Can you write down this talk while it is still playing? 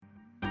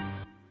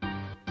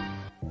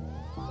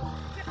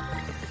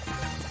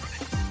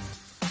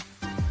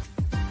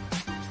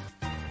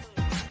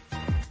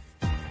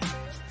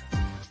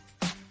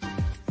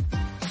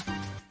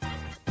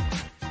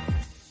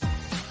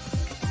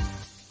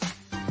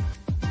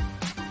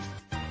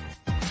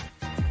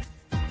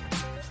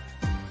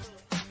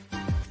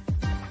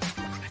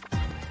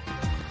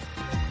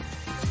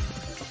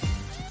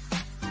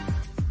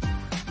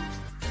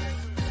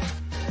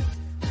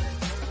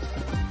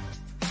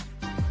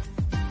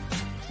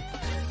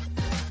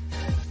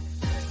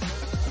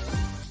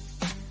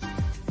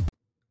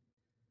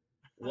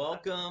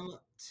Welcome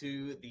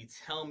to the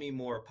Tell Me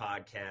More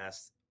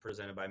podcast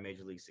presented by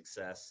Major League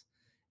Success.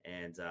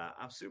 And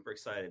I'm super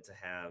excited to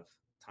have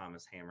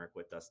Thomas Hamrick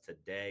with us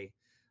today.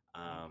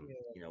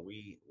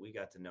 We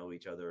got to know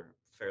each other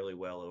fairly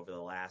well over the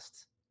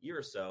last year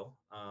or so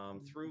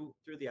through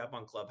the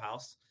Outbound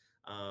Clubhouse.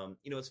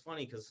 It's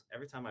funny because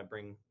every time I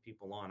bring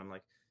people on, I'm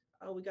like,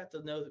 oh, we got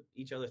to know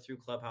each other through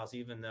Clubhouse,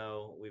 even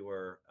though we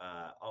were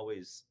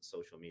always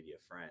social media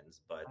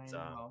friends. But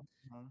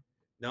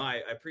no,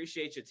 I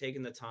appreciate you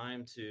taking the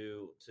time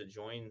to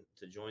join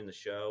the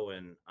show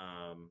and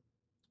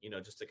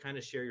just to kind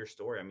of share your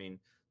story. I mean,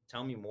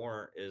 Tell Me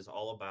More is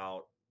all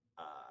about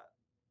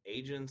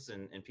agents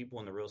and people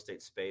in the real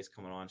estate space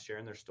coming on,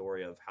 sharing their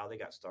story of how they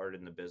got started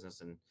in the business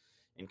and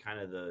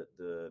kind of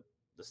the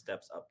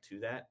steps up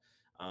to that.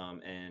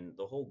 And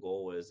the whole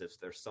goal is if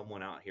there's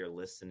someone out here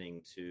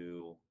listening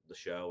to the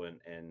show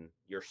and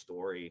your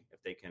story,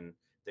 if they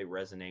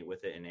resonate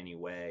with it in any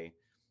way,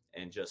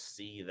 and just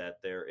see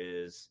that there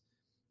is,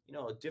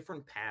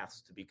 different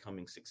paths to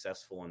becoming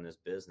successful in this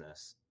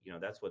business.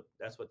 That's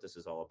what this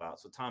is all about.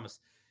 So Thomas,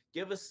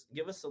 give us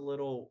a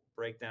little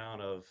breakdown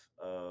of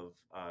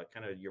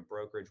kind of your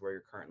brokerage, where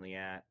you're currently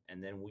at,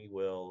 and then we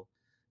will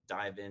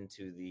dive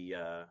into the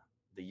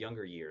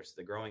younger years,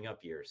 the growing up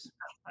years.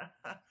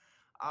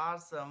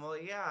 Awesome. Well,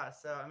 yeah.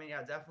 So,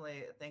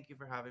 definitely. Thank you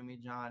for having me,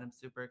 John. I'm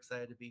super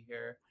excited to be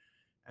here.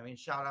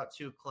 Shout out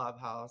to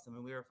Clubhouse.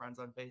 We were friends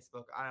on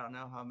Facebook. I don't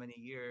know how many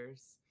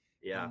years.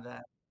 Yeah. And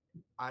then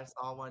I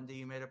saw one day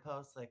you made a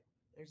post like,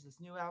 there's this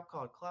new app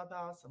called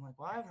Clubhouse. I'm like,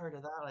 well, I've heard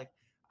of that. Like,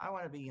 I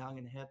want to be young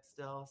and hip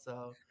still.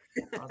 So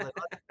I was like,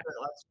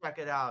 let's check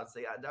it out. So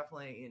yeah,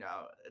 definitely,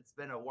 it's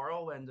been a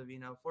whirlwind of,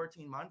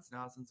 14 months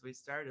now since we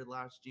started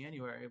last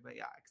January. But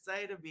yeah,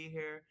 excited to be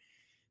here.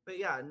 But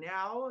yeah,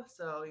 now,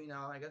 so,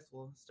 I guess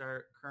we'll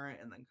start current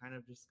and then kind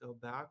of just go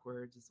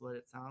backwards is what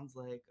it sounds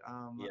like.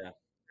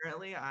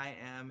 Currently, I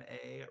am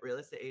a real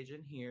estate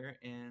agent here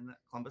in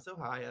Columbus,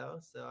 Ohio.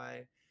 So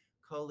I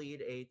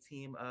co-lead a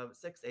team of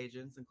 6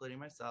 agents, including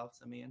myself,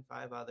 so me and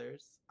 5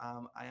 others.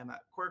 I am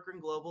at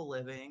Corcoran Global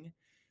Living.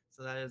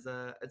 So that is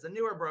it's a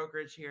newer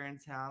brokerage here in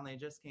town. They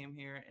just came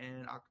here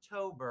in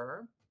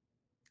October.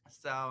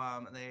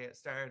 So they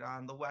started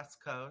on the West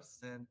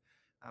Coast, and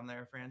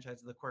they're a franchise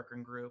of the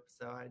Corcoran Group.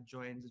 So I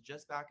joined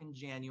just back in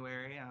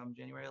January,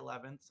 January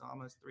 11th, so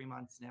almost 3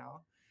 months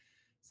now.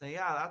 So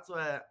yeah, that's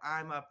what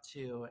I'm up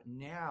to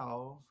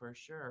now for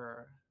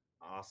sure.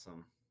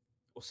 Awesome.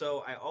 Well,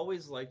 so I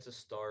always like to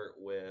start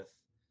with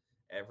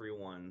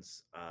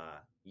everyone's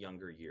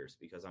younger years,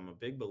 because I'm a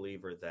big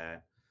believer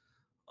that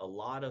a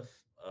lot of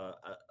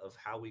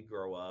how we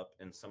grow up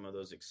and some of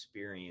those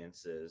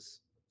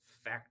experiences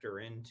factor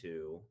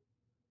into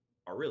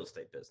our real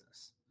estate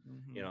business.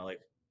 Mm-hmm.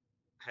 Like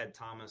had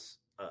Tom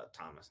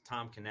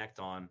Connect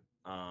on,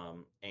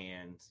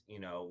 and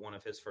one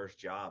of his first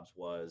jobs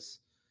was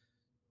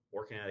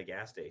working at a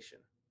gas station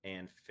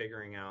and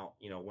figuring out,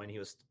 when he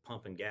was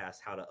pumping gas,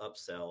 how to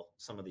upsell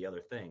some of the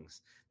other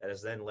things that has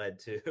then led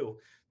to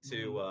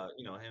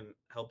him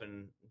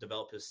helping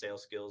develop his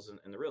sales skills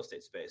in the real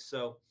estate space.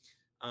 So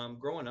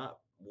growing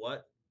up,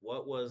 what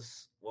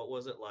was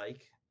it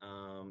like?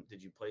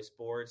 Did you play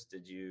sports?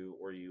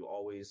 Were you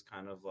always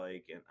kind of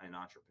like an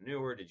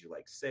entrepreneur? Did you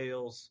like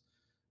sales?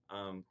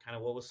 Kind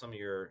of what was some of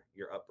your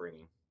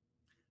upbringing?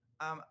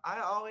 I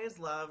always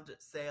loved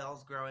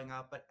sales growing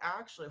up, but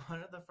actually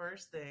one of the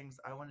first things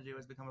I wanted to do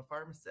was become a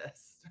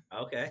pharmacist.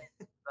 Okay.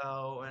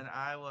 So when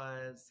I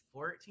was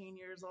 14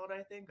 years old,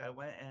 I think, I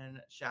went and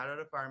shadowed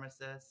a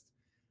pharmacist.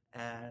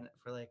 And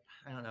for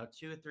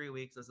 2 or 3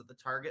 weeks, I was at the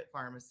Target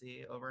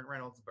pharmacy over in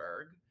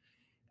Reynoldsburg.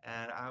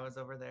 And I was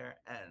over there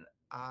and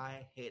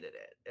I hated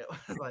it. It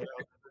was like,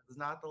 this is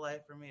not the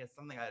life for me. It's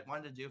something I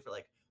wanted to do for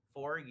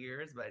 4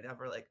 years, but I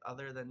never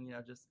other than,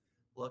 just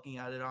looking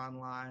at it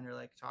online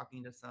or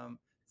talking to some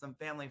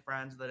family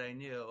friends that I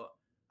knew.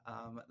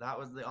 That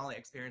was the only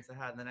experience I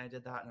had. And then I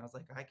did that and I was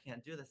like, I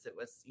can't do this. It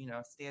was,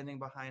 standing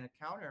behind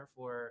a counter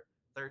for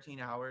 13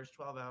 hours,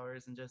 12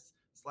 hours and just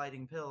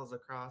sliding pills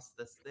across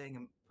this thing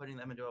and putting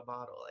them into a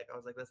bottle. I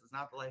was like, this is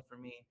not the life for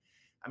me.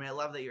 I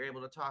love that you're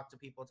able to talk to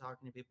people.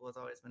 Talking to people has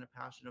always been a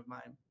passion of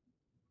mine.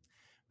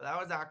 But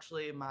that was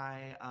actually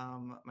my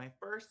my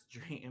first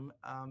dream.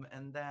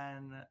 And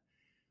then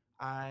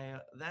I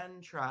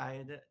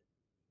tried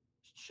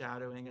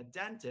shadowing a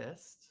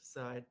dentist.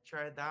 So I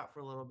tried that for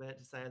a little bit,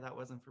 decided that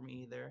wasn't for me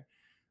either.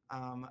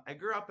 I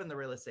grew up in the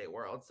real estate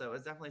world, so it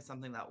was definitely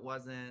something that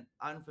wasn't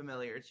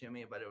unfamiliar to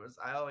me, but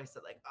I always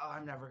said oh,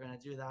 I'm never going to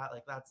do that.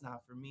 That's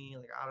not for me.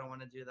 I don't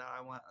want to do that.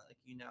 I want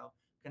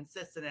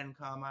consistent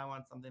income. I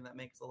want something that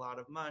makes a lot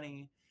of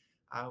money.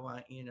 I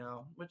want,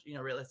 which,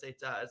 real estate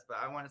does, but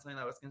I wanted something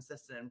that was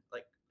consistent.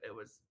 It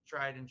was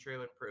tried and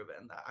true and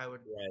proven that I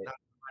would, that's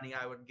the money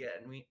I would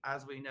get. And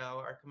as we know,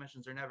 our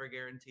commissions are never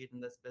guaranteed in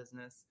this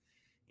business.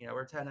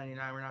 We're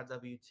 1099, we're not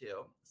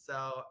W-2.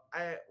 So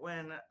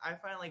when I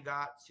finally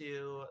got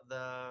to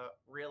the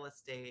real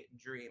estate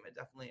dream,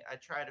 I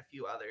tried a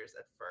few others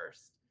at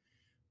first,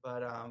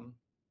 but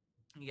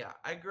yeah,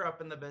 I grew up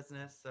in the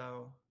business.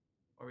 So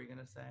What were you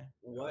gonna say?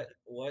 Go ahead.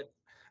 What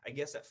I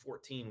guess at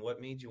 14, what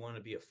made you want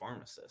to be a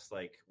pharmacist?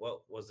 Like, what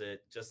was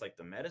it? Just like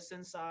the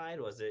medicine side?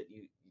 Was it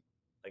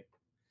like,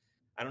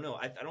 I don't know.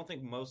 I don't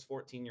think most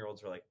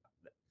 14-year-olds are like,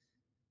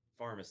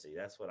 pharmacy.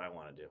 That's what I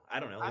want to do.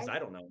 I don't know. At least I I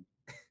don't know.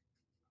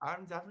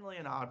 I'm definitely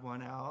an odd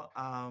one out,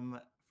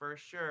 for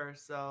sure.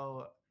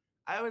 So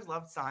I always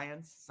loved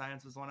science.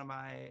 Science was one of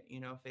my,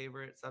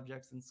 favorite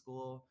subjects in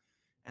school.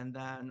 And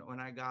then when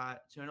I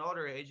got to an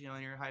older age,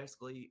 in your high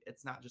school,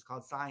 it's not just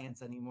called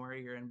science anymore.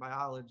 You're in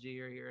biology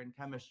or you're in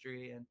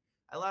chemistry. And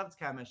I loved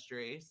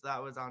chemistry. So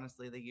that was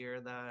honestly the year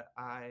that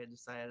I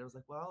decided, I was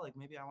like, well, like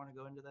maybe I want to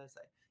go into this.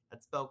 I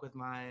had spoke with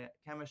my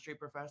chemistry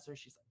professor.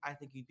 She's like, I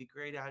think you'd be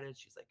great at it.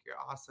 She's like, you're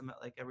awesome at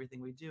like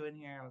everything we do in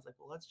here. I was like,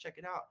 well, let's check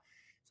it out.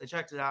 So I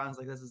checked it out and was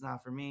like, this is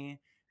not for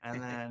me.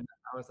 And then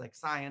I was like,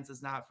 science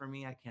is not for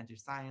me. I can't do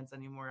science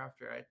anymore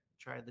after I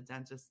tried the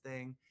dentist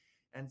thing.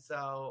 And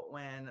so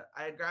when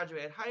I had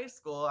graduated high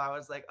school, I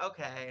was like,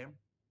 okay,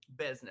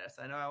 business.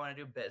 I know I want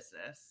to do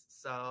business.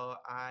 So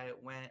I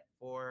went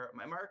for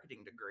my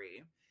marketing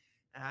degree.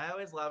 And I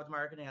always loved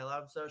marketing. I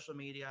loved social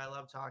media. I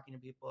love talking to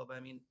people. But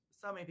I mean,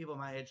 so many people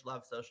my age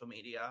love social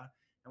media.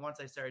 And once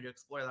I started to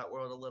explore that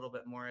world a little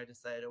bit more, I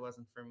decided it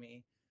wasn't for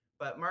me.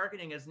 But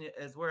marketing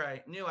is where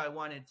I knew I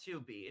wanted to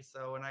be.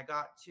 So when I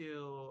got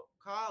to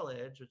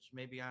college, which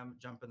maybe I'm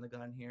jumping the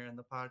gun here in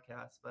the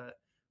podcast, but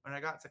when I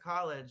got to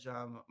college,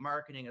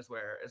 marketing is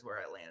where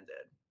I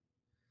landed.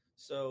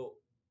 So,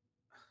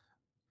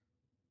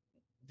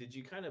 did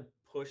you kind of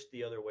push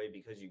the other way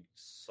because you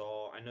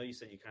saw? I know you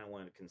said you kind of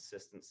wanted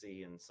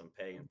consistency and some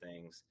pay and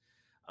things.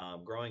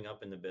 Growing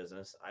up in the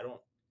business, I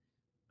don't.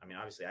 I mean,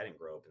 obviously, I didn't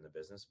grow up in the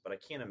business, but I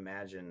can't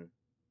imagine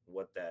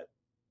what that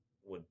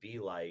would be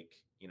like.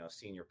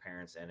 Seeing your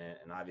parents in it,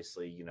 and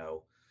obviously,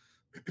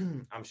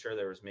 I'm sure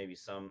there was maybe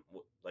some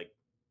like,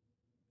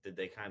 did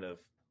they kind of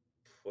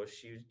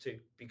push you to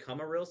become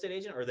a real estate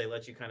agent, or they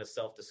let you kind of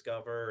self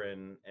discover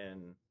and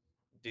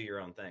do your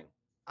own thing?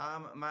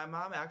 My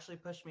mom actually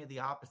pushed me the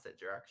opposite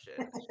direction.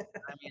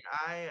 I mean,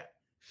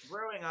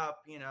 growing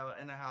up, in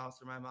a house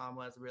where my mom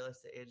was a real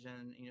estate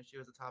agent, she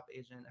was a top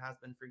agent, has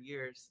been for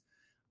years.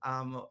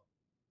 Um,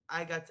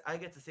 I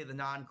get to see the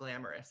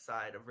non-glamorous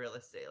side of real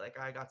estate. Like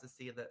I got to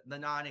see the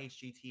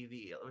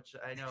non-HGTV, which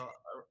I know.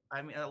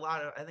 I mean,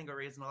 I think a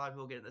reason a lot of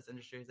people get in this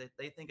industry is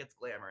they think it's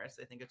glamorous.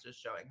 They think it's just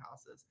showing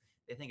houses.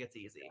 They think it's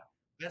easy.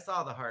 I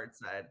saw the hard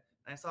side,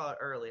 and I saw it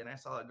early, and I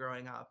saw it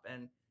growing up,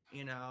 and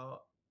you know,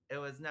 it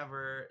was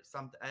never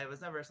something. It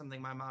was never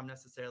something my mom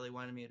necessarily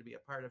wanted me to be a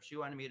part of. She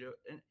wanted me to,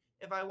 and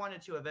if I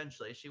wanted to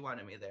eventually, she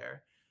wanted me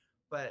there,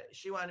 but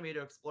she wanted me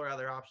to explore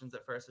other options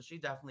at first. So she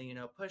definitely,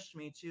 pushed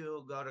me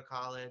to go to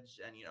college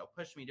and,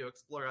 pushed me to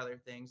explore other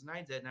things. And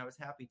I did, and I was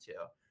happy to.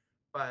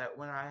 But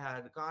when I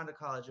had gone to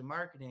college in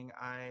marketing,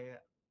 I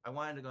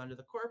wanted to go into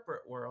the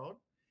corporate world.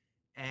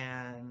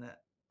 And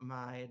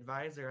my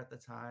advisor at the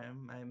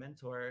time, my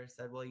mentor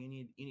said, well, you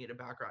need a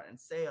background in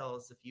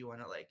sales if you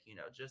want to like,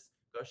 just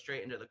go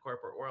straight into the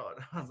corporate world.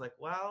 I was like,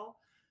 well,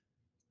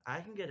 I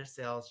can get a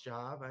sales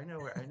job. I know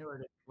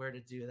where to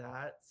do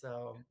that.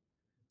 So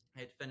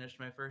I had finished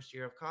my first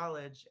year of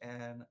college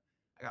and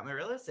I got my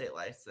real estate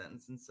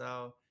license. And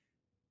so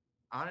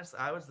honestly,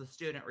 I was the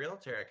student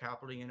realtor at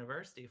Capital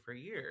University for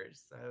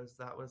years.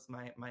 That was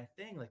my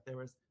thing. Like there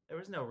was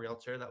no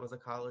realtor that was a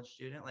college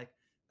student. Like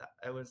that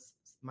it was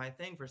my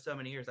thing for so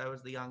many years. I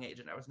was the young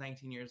agent. I was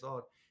 19 years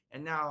old.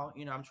 And now,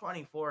 I'm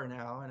 24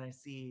 now and I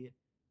see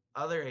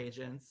other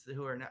agents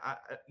who are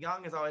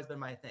young has always been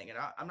my thing. And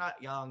I'm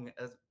not young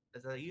as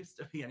I used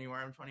to be anymore.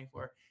 I'm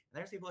 24. And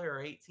there's people who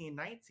are 18,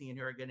 19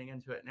 who are getting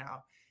into it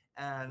now.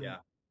 And Yeah.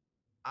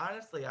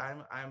 honestly,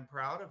 I'm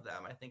proud of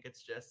them. I think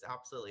it's just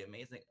absolutely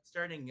amazing.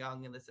 Starting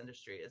young in this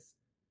industry is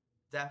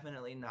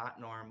definitely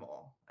not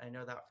normal. I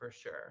know that for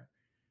sure.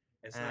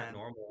 It's not And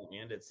normal,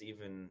 and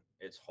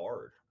it's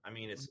hard. I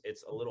mean,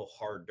 it's a little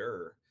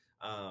harder.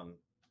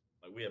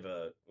 Like we have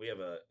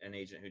an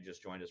agent who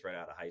just joined us right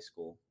out of high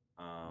school.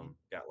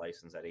 Got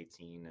licensed at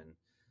 18, and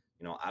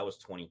I was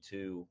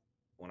 22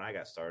 when I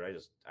got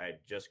started. I had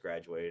just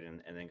graduated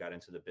and then got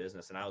into the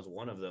business, and I was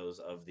one of those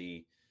of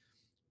the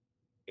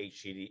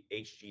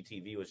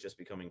HGTV was just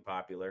becoming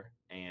popular,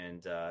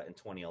 and in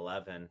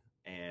 2011,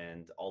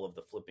 and all of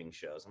the flipping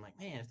shows. I'm like,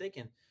 man, if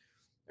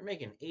they're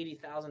making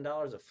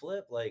 $80,000 a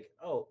flip. Like,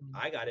 oh,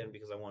 I got in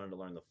because I wanted to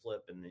learn the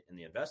flip and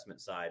the investment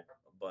side,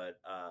 but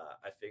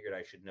I figured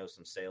I should know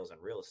some sales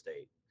and real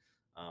estate.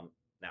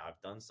 Now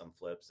I've done some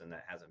flips, and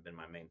that hasn't been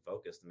my main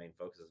focus. The main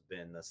focus has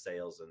been the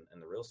sales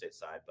and the real estate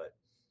side. But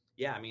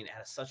yeah, I mean,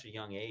 at such a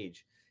young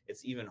age,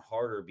 it's even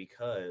harder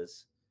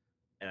because,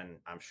 and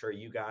I'm sure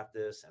you got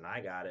this, and I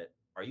got it.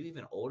 Are you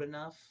even old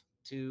enough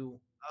to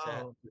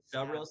oh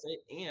sell yeah. real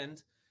estate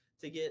and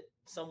to get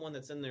someone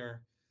that's in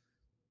their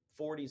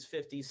 40s,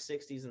 50s,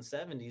 60s, and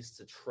 70s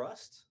to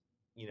trust,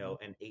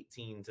 an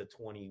 18 to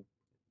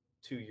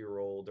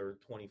 22-year-old or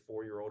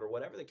 24-year-old or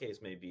whatever the case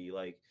may be?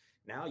 Like,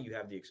 now you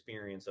have the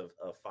experience of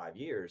 5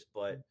 years,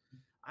 but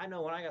I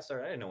know when I got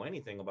started, I didn't know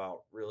anything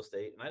about real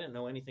estate, and I didn't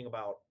know anything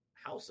about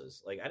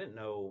houses. Like I didn't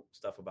know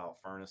stuff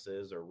about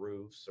furnaces or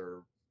roofs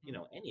or,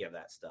 Mhm. any of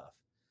that stuff.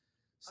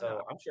 Oh no,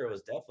 So I'm sure it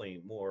was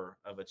definitely more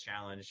of a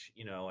challenge,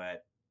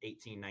 at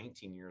 18,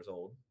 19 years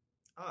old.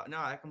 oh no,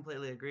 I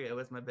completely agree. It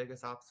was my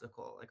biggest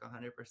obstacle, like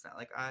 100%.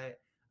 Like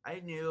I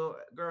knew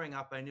growing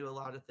up, I knew a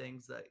lot of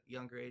things that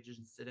younger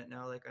agents didn't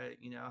know, like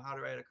how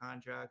to write a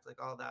contract,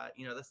 like all that,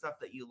 the stuff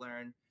that you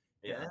learn.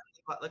 And Yeah.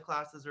 the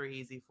classes were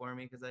easy for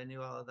me because I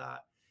knew all of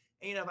that.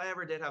 And, if I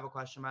ever did have a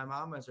question, my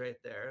mom was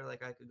right there.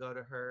 Like I could go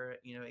to her,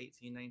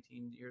 18,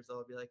 19 years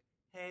old, be like,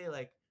 hey,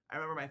 like I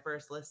remember my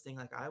first listing,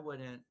 like I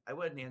wouldn't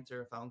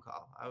answer a phone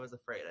call. I was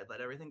afraid. I'd let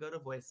everything go to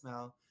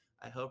voicemail.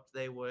 I hoped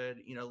they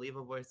would, leave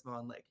a voicemail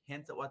and like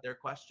hint at what their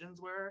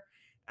questions were.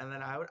 And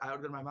then I would go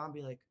to my mom and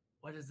be like,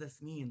 what does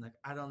this mean? Like,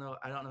 I don't know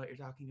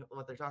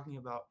what they're talking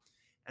about.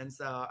 And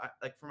so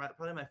like for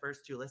probably my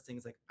first two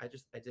listings, like I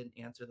didn't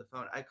answer the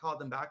phone. I called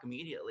them back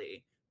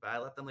immediately, but I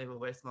let them leave a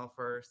voicemail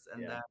first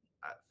and Yeah. then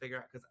figure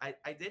out, because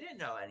I didn't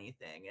know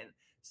anything. And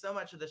so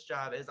much of this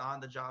job is on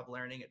the job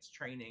learning. It's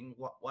training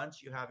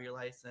once you have your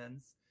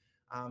license.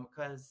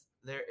 Because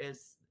there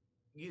is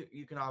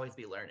you can always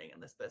be learning in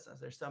this business.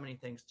 There's so many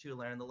things to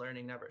learn. The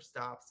learning never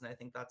stops, and I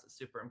think that's a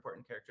super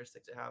important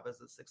characteristic to have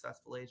as a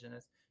successful agent,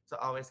 is to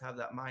always have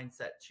that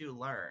mindset to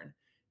learn,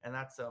 and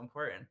that's so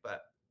important.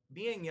 But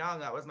being young,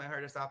 that was my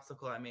hardest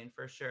obstacle. I mean,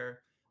 for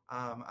sure.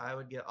 I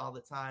would get all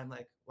the time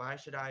like, why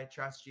should I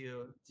trust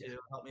you Yeah. to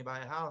help me buy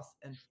a house?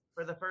 And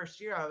for the first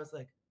year, I was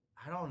like,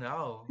 I don't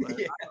know. Like,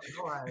 Yeah. I don't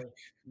know why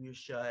you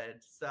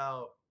should.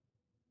 So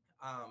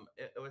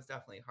it was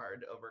definitely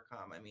hard to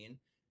overcome. I mean,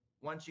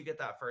 once you get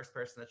that first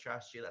person to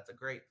trust you, that's a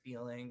great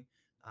feeling.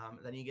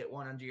 Then you get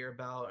one under your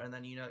belt, and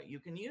then you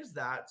can use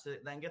that to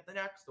then get the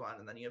next one,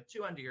 and then you have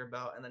two under your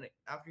belt, and then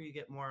after you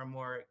get more and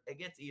more, it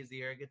gets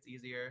easier. It gets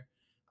easier.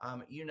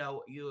 You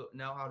know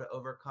how to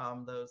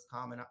overcome those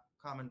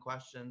common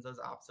questions, those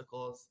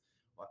obstacles.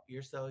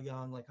 You're so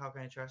young. Like, how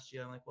can I trust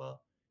you? I'm like,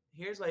 well,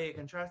 here's why you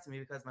can trust me,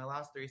 because my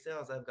last three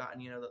sales I've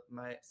gotten,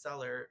 my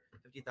seller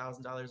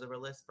 $50,000 over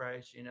list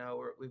price.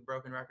 We've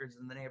broken records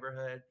in the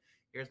neighborhood.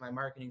 Here's my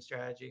marketing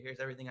strategy. Here's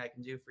everything I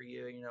can do for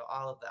you.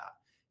 All of that.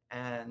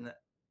 And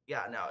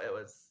yeah, no, it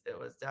was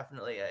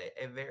definitely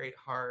a very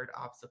hard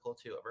obstacle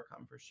to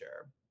overcome for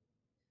sure.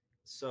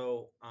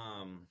 So,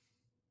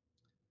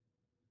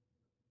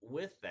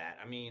 with that,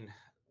 I mean,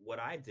 what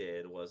I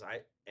did was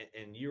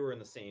and you were in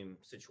the same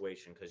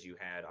situation because you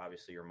had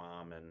obviously your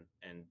mom,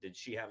 and did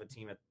she have a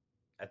team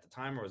at the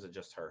time, or was it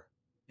just her?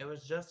 It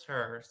was just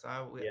her.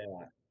 So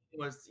Yeah. it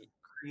was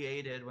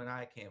created when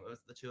I came. It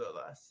was the two of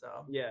us.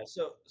 So Yeah,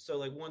 so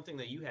like one thing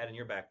that you had in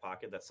your back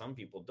pocket that some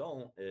people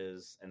don't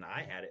is, and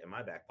I had it in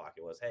my back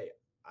pocket, was, hey,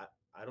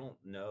 I don't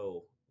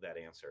know that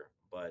answer,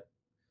 but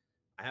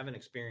I have an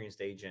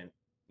experienced agent,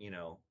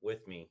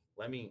 with me.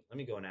 Let me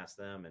go and ask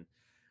them. And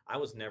I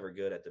was never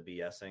good at the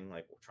BSing,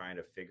 like trying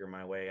to figure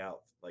my way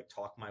out, like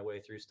talk my way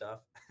through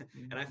stuff.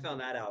 And I mhm.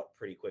 found that out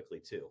pretty quickly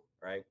too,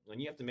 right? When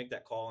you have to make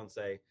that call and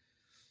say,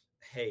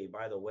 hey,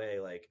 by the way,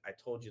 like I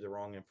told you the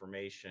wrong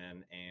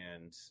information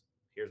and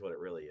here's what it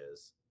really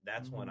is.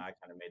 That's when Mhm. I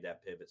kind of made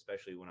that pivot,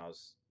 especially when I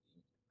was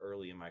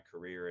early in my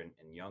career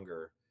and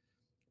younger,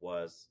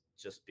 was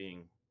just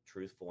being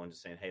truthful and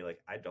just saying, hey,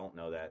 like I don't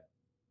know that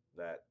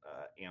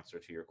answer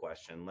to your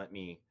question. Let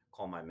me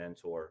call my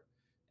mentor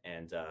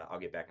and I'll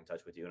get back in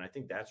touch with you. And I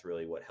think that's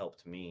really what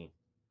helped me,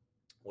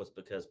 was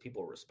because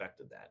people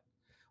respected that.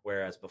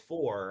 Whereas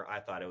before, I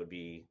thought it would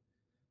be,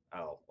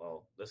 oh,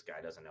 well, this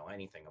guy doesn't know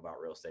anything about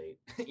real estate,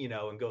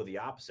 and go the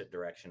opposite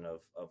direction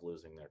of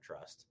losing their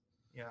trust.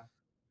 Yeah.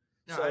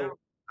 No, I don't. So,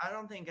 I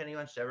don't think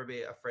anyone should ever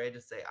be afraid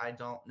to say I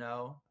don't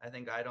know. I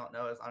think I don't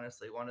know is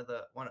honestly one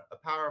a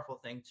powerful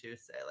thing to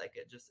say. Like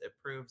it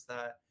proves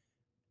that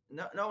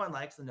no one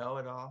likes to know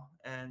it all,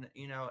 and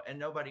and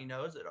nobody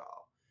knows it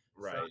all.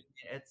 So right,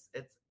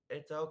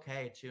 it's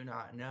okay to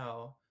not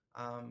know,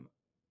 um,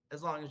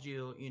 as long as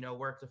you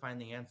work to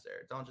find the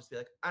answer. Don't just be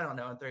like I don't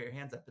know and throw your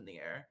hands up in the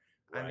air.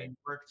 I right. mean,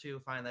 work to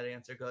find that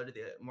answer. Go to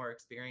the more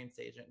experienced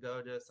agent.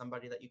 Go to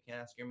somebody that you can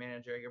ask, your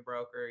manager, your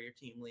broker, your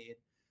team lead.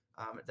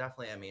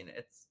 Definitely. I mean,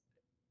 it's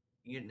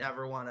you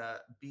never want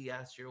to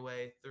BS your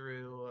way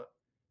through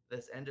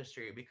this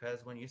industry,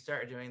 because when you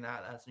start doing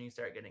that, that's when you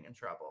start getting in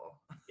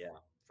trouble. Yeah,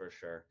 for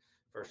sure.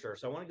 For sure.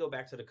 So I want to go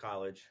back to the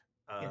college.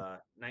 Yeah.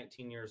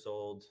 19 years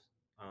old,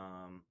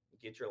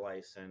 get your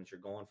license, you're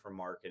going for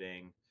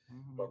marketing,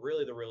 Hmm. but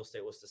really the real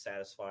estate was to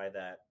satisfy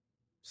that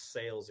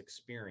sales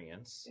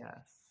experience.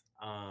 Yes.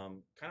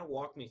 Kind of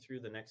walk me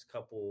through the next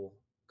couple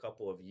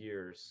of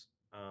years.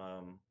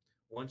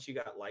 Once you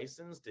got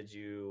licensed, did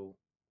you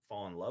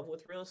fall in love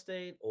with real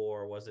estate,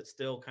 or was it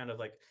still kind of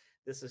like,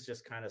 this is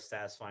just kind of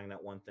satisfying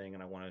that one thing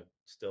and I want to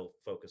still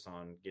focus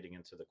on getting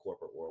into the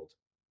corporate world?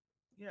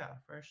 Yeah,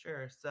 for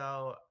sure.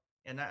 So,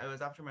 and it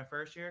was after my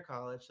first year of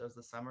college. So it was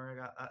the summer I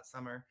got that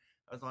summer.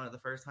 I was one of the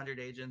first 100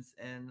 agents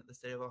in the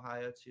state of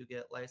Ohio to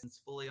get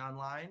licensed fully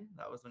online.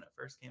 That was when it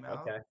first came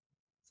out. Okay.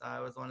 So I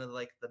was one of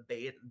the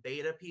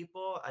beta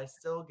people. I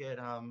still get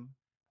I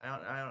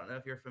don't know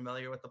if you're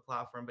familiar with the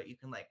platform, but you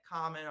can like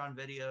comment on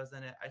videos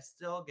in it. I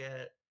still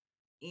get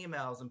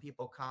emails and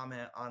people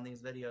comment on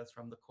these videos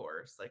from the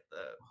course, like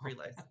the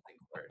pre-licensing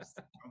course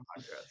from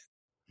Honduras.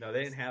 No,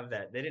 they didn't have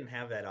that. They didn't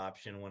have that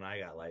option when I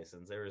got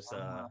licensed. There was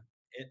Uh-huh.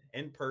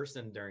 in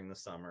person during the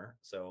summer,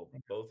 so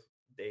both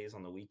days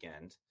on the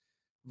weekend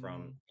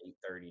from Mhm.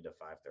 8:30 to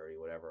 5:30,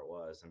 whatever it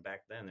was. And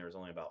back then there was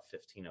only about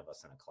 15 of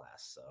us in a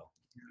class. So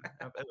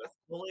It was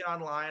fully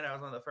online. I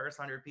was one of the first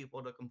 100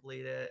 people to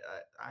complete it.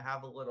 I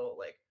have a little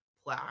like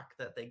plaque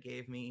that they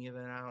gave me,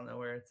 even I don't know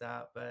where it's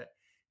at, but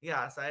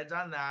yeah. So I had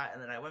done that,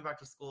 and then I went back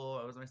to school.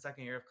 It was my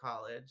second year of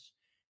college,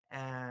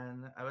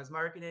 and I was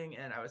marketing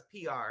and I was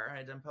PR. I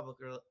had done public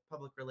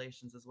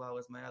relations as well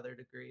as my other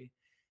degree.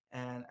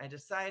 And I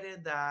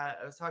decided that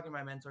I was talking to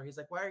my mentor. He's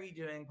like, "Why are you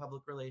doing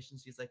public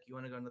relations?" He's like, "You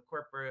want to go into the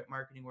corporate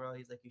marketing world?"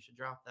 He's like, "You should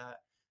drop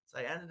that." So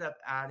I ended up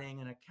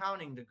adding an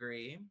accounting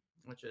degree,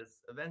 which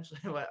is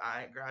eventually what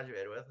I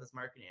graduated with, was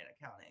marketing and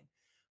accounting.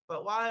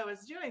 But while I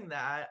was doing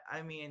that,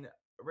 I mean,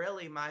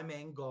 really my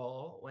main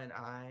goal when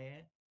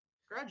I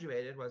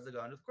graduated was to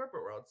go into the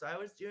corporate world. So I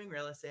was doing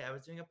real estate. I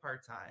was doing it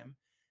part-time.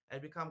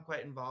 I'd become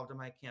quite involved on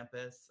my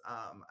campus.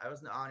 I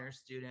was an honors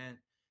student,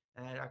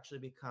 and I'd actually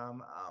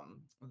become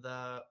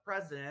the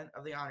president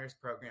of the honors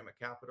program at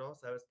Capital.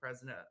 So I was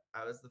president.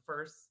 I was the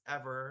first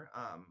ever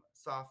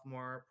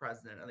sophomore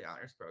president of the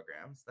honors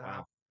program. So that wow,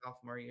 happened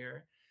sophomore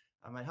year.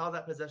 I held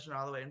that position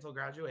all the way until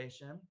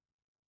graduation.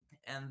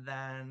 And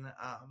then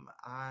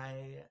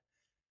I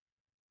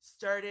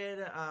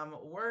started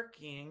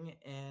working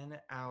in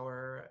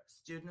our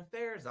student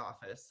affairs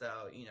office.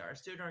 So, our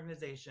student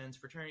organizations,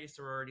 fraternity,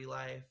 sorority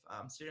life,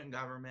 student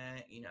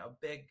government,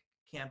 big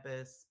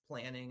campus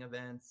planning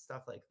events,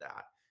 stuff like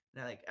that.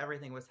 And like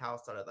everything was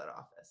housed out of that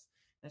office.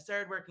 And I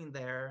started working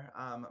there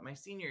my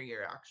senior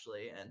year,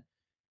 actually.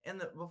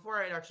 And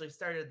before I actually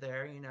started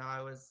there,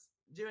 I was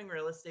doing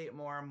real estate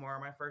more and more.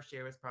 My first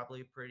year was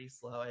probably pretty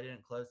slow. I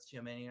didn't close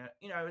too many.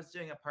 I was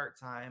doing it part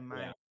time.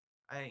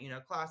 yeah,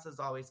 Classes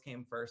always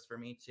came first for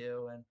me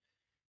too. And,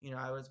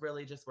 I was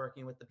really just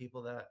working with the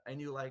people that I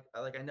knew, I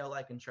know,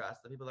 like, and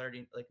trust, the people that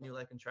already like knew,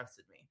 like, and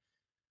trusted me.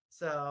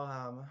 So,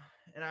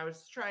 and I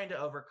was trying to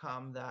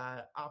overcome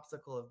that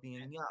obstacle of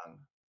being young.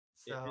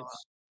 So,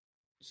 it's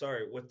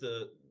sorry with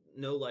the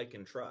no like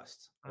and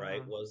trust,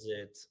 right? uh, Was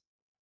it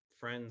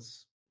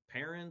friends,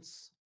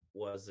 parents?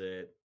 Was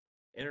it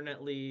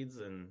internet leads?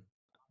 And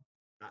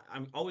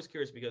I'm always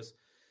curious because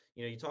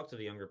you talk to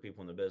the younger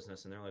people in the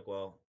business and they're like,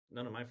 well,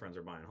 none of my friends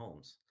are buying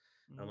homes.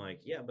 I'm mhm.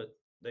 like, yeah, but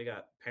they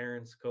got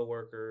parents,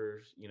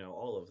 coworkers,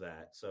 all of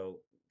that. So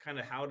kind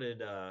of how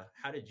did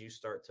you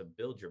start to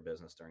build your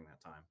business during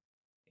that time?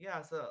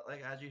 Yeah. So,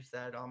 like, as you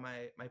said, all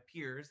my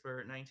peers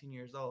were 19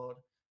 years old.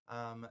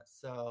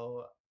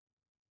 So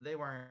they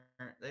weren't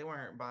they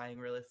weren't buying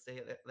real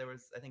estate. There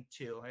was, I think,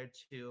 two. I had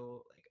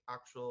two like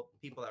actual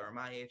people that were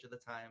my age at the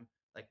time,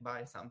 like,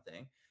 buy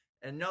something,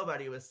 and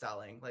nobody was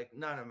selling. Like,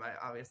 none of my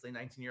obviously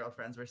 19-year-old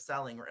friends were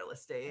selling real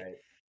estate. Right.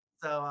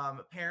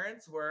 So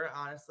parents were,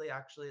 honestly,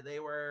 actually, they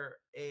were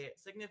a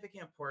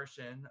significant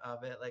portion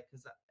of it. Like,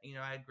 because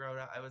I had grown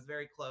up, I was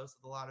very close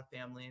with a lot of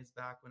families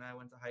back when I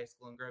went to high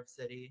school in Grove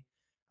City.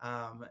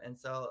 And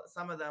so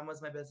some of them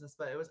was my business,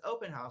 but it was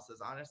open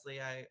houses. Honestly,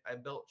 I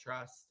built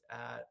trust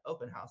at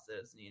open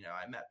houses.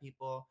 I met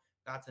people,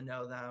 got to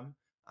know them.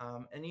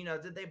 And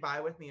did they buy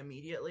with me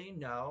immediately?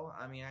 No.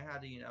 I mean, I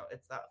had to,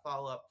 it's that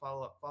follow up,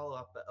 follow up, follow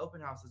up. But open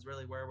house is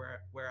really where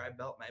I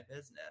built my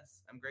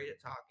business. I'm great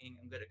at talking.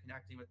 I'm good at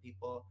connecting with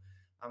people.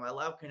 I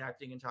love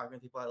connecting and talking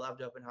with people. I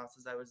loved open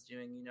houses. I was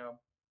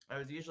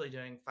usually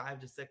doing 5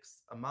 to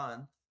 6 a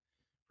month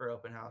for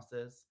open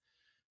houses.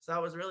 So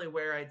that was really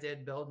where I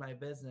did build my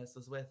business,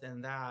 was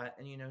within that.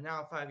 And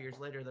now 5 years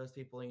later, those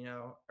people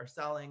are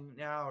selling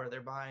now, or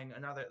they're buying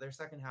their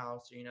second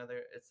house, or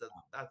they're it's a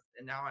that's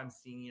and now I'm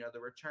seeing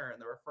the return,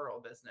 the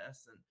referral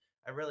business. And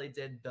I really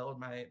did build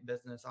my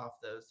business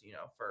off those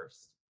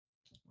first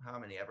how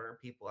many ever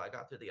people I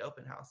got through the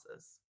open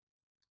houses.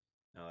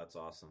 No, that's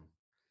awesome.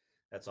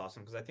 That's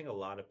awesome because I think a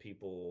lot of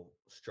people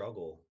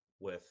struggle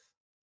with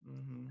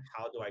Mm-hmm.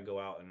 how do I go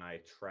out and I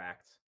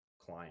attract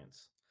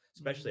clients,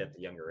 especially Mm-hmm. at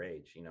the younger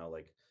age,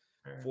 like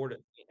Sure. four to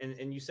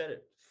and you said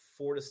it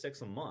 4 to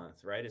 6 a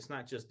month, right? It's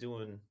not just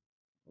doing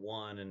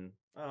one and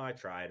oh I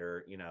tried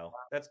or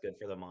that's good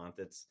for the month.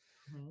 It's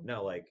Mm-hmm.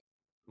 no like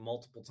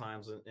multiple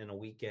times in a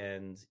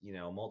weekend,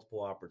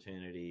 multiple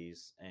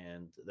opportunities,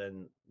 and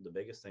then the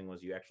biggest thing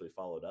was you actually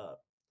followed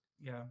up.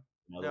 Yeah.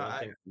 The No, one I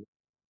thing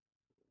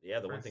yeah,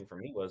 the for one thing for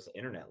me was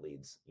internet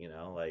leads,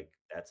 like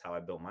that's how I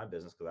built my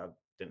business because I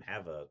didn't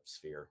have a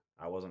sphere.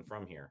 I wasn't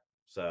from here.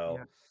 So,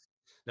 yeah.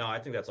 no, I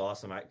think that's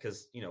awesome.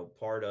 Because,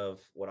 part of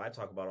what I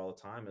talk about all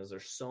the time is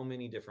there's so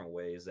many different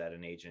ways that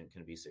an agent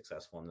can be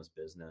successful in this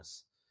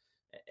business.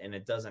 And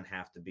it doesn't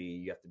have to be,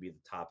 you have to be the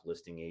top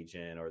listing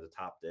agent or the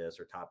top this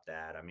or top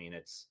that. I mean,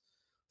 it's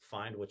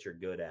find what you're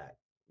good at.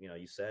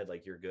 You said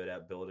like you're good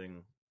at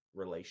building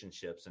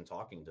relationships and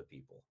talking to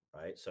people,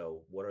 right?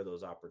 So, what are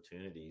those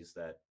opportunities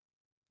that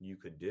you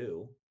could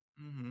do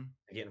Mm-hmm.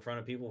 to get in front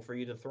of people for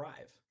you to thrive?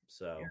 Yeah,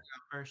 So,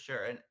 for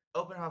sure. And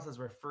open houses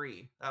were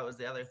free. That was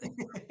the other thing.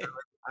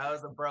 I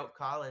was a broke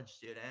college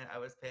student. I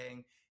was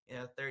paying,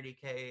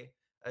 $30K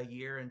a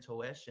year in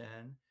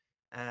tuition,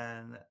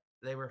 and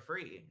they were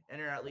free.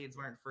 Internet leads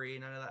weren't free.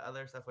 None of that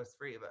other stuff was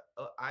free,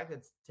 but I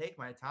could take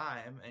my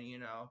time and,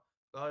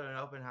 go to an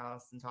open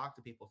house and talk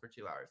to people for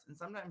 2 hours. And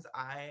sometimes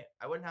I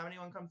wouldn't have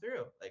anyone come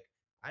through. Like,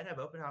 I'd have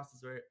open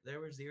houses where there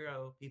were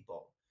 0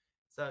 people.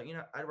 So,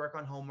 I'd work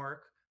on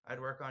homework.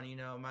 I'd work on,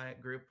 my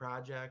group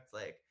projects.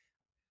 Like,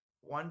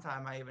 one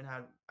time I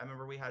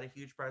remember we had a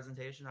huge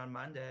presentation on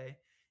Monday,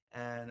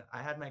 and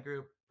I had my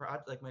group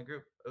project, like my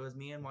group, it was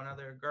me and one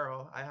other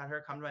girl. I had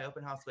her come to my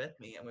open house with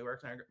me, and we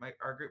worked on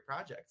our group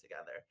project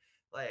together.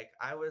 Like,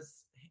 I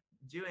was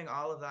doing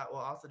all of that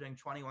while also doing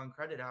 21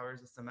 credit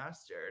hours a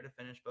semester to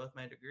finish both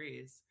my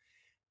degrees,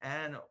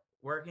 and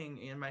working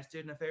in my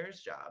student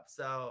affairs job.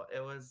 So it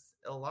was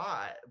a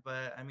lot,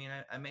 but I mean,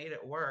 I made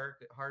it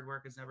work. Hard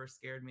work has never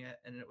scared me.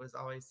 And it was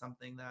always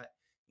something that,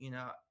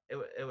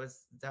 it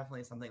was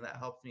definitely something that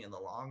helped me in the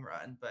long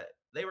run, but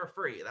they were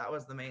free. That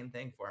was the main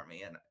thing for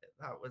me. And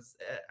that was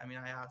it. I mean,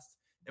 I asked,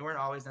 they weren't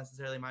always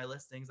necessarily my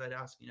listings. I'd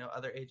ask,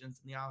 other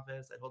agents in the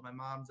office. I'd hold my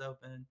mom's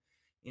open.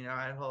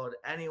 I'd hold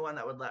anyone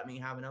that would let me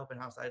have an open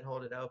house. I'd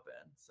hold it open.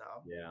 So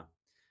Yeah.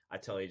 I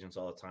tell agents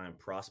all the time,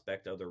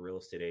 prospect other real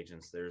estate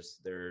agents.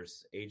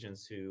 There's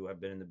agents who have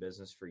been in the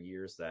business for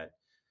years that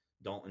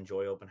don't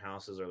enjoy open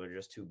houses, or they're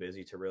just too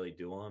busy to really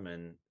do them,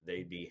 and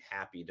they'd be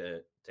happy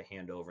to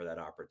hand over that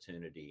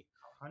opportunity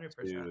 100%.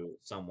 to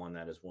someone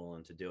that is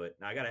willing to do it.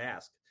 Now I got to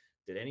ask,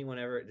 did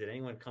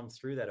anyone come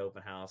through that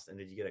open house, and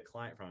did you get a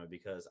client from it?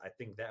 Because I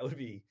think that would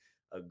be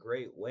a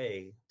great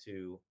way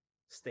to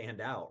stand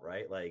out,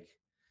 right? Like,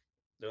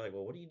 they're like,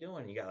 well, what are you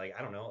doing? You got, like,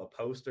 I don't know, a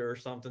poster or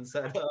something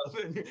set up,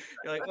 and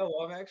you're like, oh,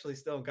 well, I'm actually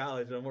still in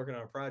college and I'm working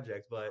on a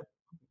project, but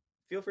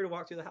feel free to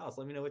walk through the house.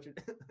 Let me know what if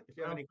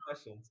you have any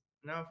questions.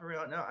 No, for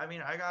real. No, I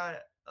mean, I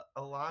got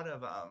a lot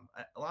of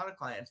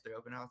clients through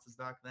open houses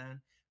back then.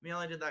 I mean, I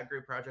only did that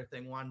group project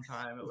thing one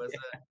time. It was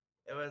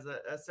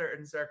Yeah. a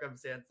certain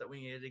circumstance that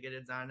we needed to get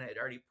it done. I'd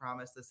already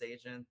promised this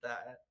agent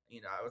that,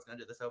 I was going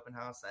to do this open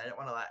house. I didn't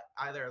want to let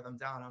either of them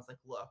down. I was like,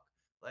 look,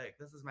 like,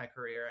 this is my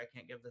career. I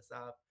can't give this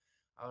up.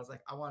 I was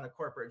like, I want a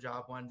corporate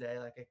job one day.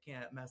 Like, I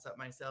can't mess up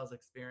my sales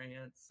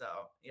experience. So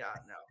yeah,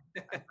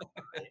 no.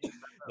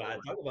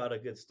 Talk about a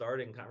good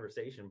starting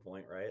conversation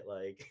point, right?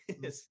 Like,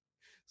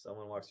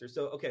 someone walks through.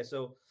 So okay,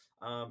 so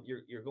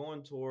you're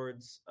going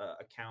towards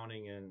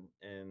accounting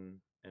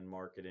and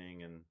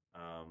marketing, and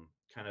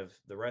kind of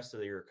the rest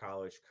of your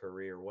college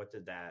career. What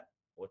did that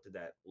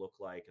look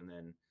like? And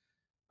then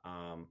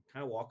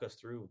kind of walk us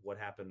through what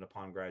happened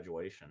upon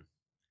graduation.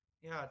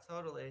 Yeah,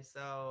 totally.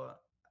 So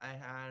I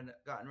had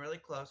gotten really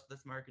close with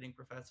this marketing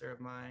professor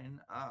of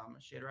mine.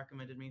 She had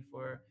recommended me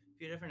for a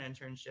few different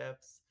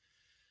internships.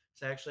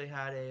 So I actually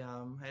had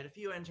I had a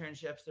few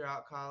internships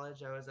throughout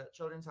college. I was at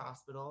Children's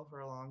Hospital for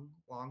a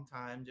long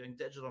time doing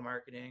digital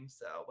marketing,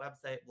 so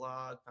website,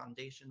 blog,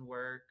 foundation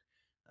work,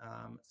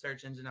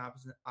 search engine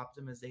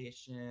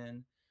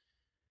optimization,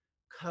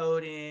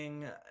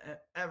 coding,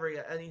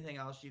 anything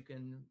else you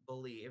can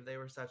believe. They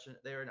were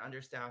an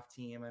understaffed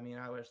team. I mean,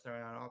 I was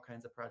throwing out all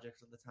kinds of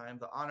projects at the time.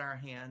 The On Our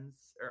Hands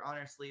or On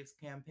Our Sleeves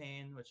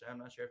campaign, which I'm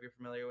not sure if you're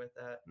familiar with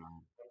that.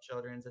 From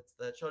Children's, it's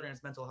the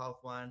children's mental health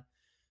one.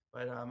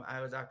 But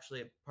I was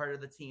actually part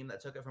of the team that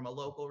took it from a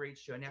local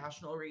reach to a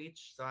national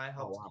reach. So I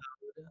helped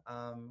code.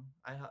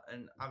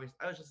 And obviously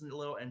I was just a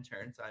little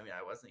intern, so I mean,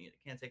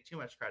 can't take too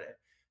much credit,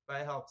 but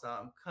I helped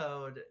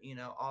code.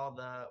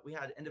 We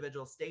had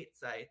individual state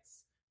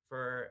sites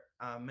for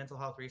mental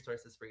health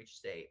resources for each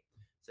state.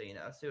 So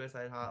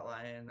suicide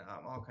hotline,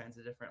 all kinds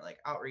of different like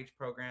outreach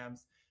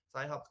programs. So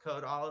I helped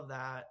code all of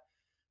that.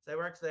 So I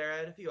worked there. I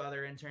had a few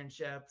other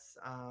internships.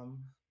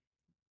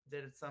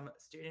 Did some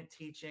student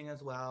teaching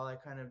as well. I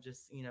kind of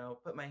just,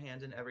 put my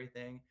hand in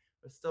everything.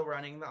 Was still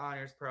running the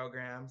honors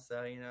program.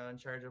 So, in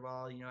charge of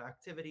all,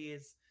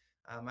 activities.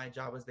 My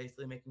job was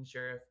basically making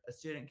sure if a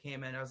student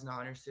came in as an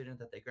honor student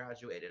that they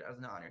graduated as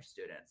an honor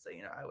student. So,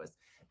 I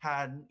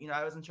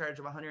was in charge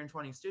of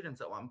 120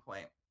 students at one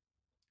point,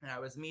 and I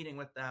was meeting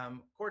with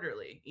them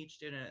quarterly, each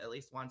student at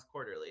least once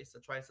quarterly. So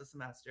twice a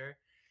semester.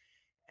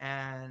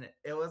 And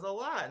it was a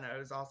lot. And I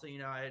was also,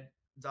 I had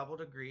double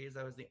degrees.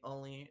 I was the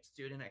only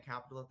student at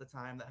Capital at the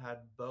time that had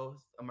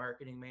both a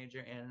marketing major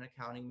and an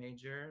accounting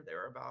major.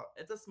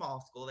 It's a small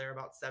school. There were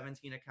about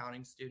 17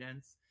 accounting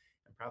students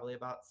and probably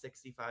about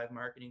 65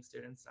 marketing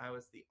students. I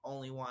was the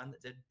only one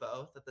that did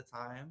both at the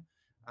time.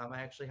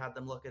 I actually had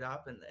them look it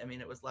up, and I mean,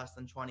 it was less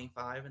than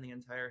 25 in the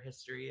entire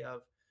history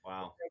of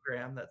the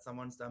program that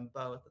someone's done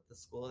both at the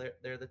school.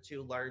 They're the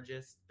two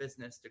largest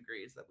business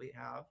degrees that we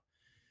have.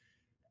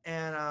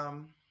 And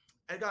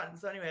I'd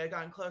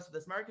gotten close with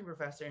this marketing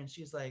professor, and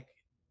she's like,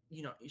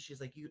 you're not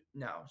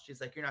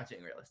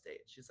doing real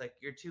estate. She's like,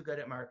 you're too good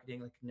at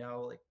marketing.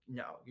 No,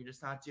 you're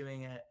just not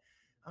doing it.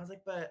 I was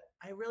like, but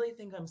I really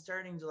think I'm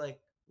starting to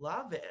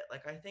love it.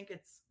 Like, I think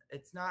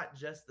it's not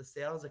just the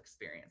sales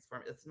experience for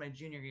me. It's my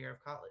junior year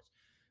of college.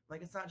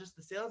 Like, it's not just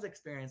the sales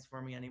experience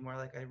for me anymore.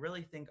 Like, I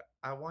really think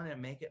I want to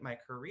make it my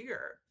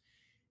career.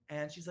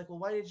 And she's like, well,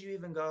 why did you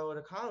even go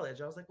to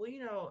college? I was like,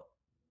 well,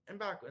 and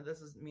back when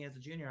this is me as a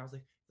junior, I was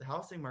like, the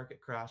housing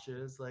market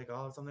crashes, like,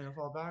 oh, something to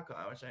fall back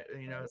on, which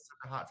is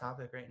such a hot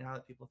topic right now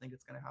that people think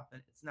it's going to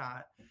happen. It's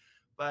not.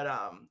 But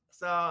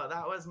so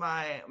that was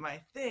my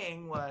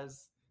thing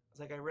was I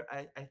was like,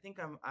 I think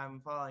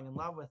I'm falling in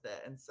love with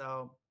it. And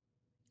so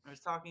I was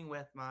talking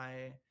with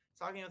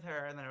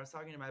her, and then I was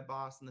talking to my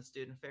boss in the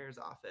student affairs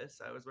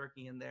office. I was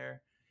working in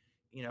there,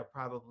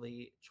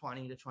 probably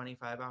 20 to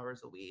 25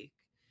 hours a week.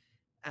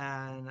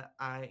 And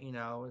I,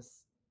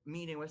 was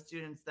meeting with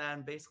students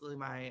then. Basically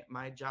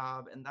my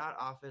job in that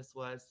office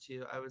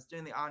I was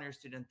doing the honor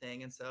student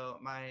thing. And so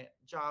my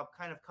job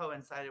kind of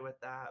coincided with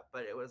that,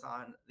 but it was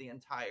on the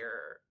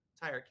entire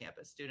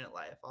campus, student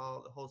life,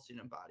 the whole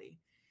student body.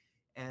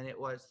 And it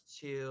was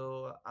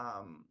to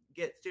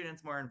get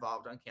students more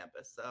involved on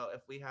campus. So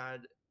if we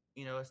had,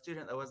 a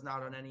student that was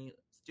not on any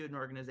student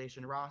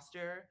organization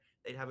roster,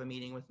 they'd have a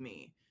meeting with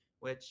me,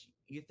 which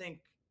you think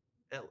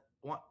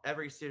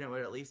every student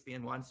would at least be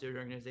in one student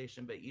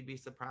organization, but you'd be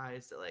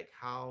surprised at like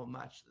how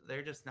much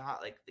they're just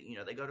not like,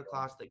 they go to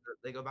class,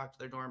 they go back to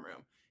their dorm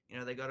room,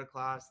 they go to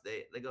class,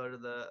 they go to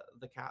the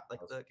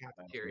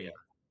cafeteria.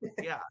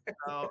 Yeah.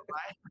 So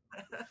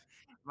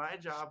my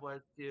job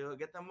was to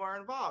get them more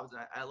involved.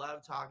 And I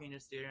love talking to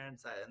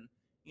students, and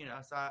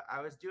so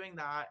I was doing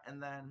that.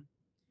 And then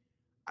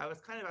I was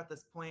kind of at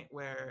this point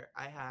where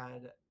I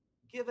had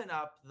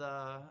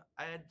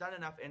I had done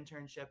enough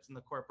internships in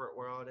the corporate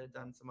world. I had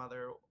done some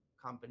other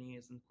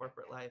companies and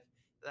corporate life.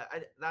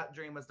 That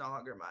dream was no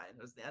longer mine.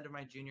 It was the end of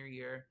my junior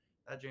year.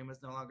 That dream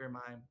was no longer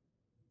mine.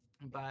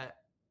 But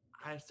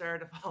I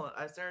started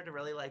to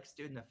really like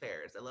student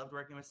affairs. I loved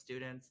working with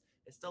students.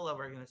 I still love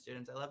working with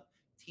students. I love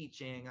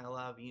teaching. I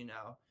love,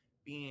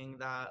 being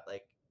that,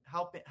 like,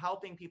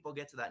 helping people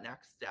get to that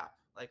next step,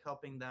 like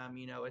helping them,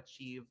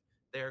 achieve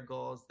their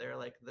goals,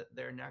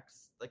 their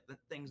next, like the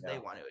things they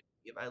want to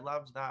achieve. I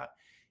loved that.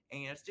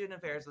 And, student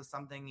affairs was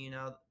something,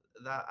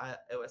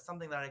 it was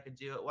something that I could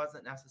do. It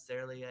wasn't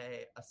necessarily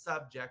a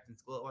subject in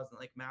school. It wasn't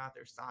like math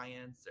or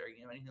science or,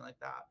 anything like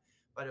that.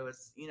 But it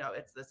was,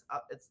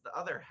 it's the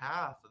other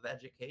half of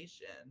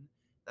education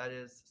that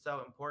is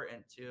so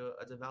important to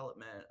a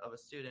development of a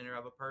student or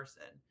of a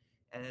person.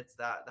 And it's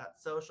that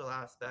social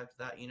aspect,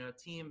 that,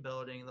 team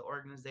building, the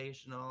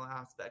organizational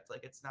aspect.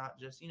 Like, it's not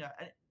just,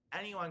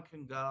 anyone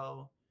can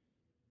go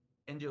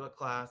and do a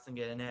class and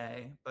get an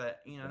A, but,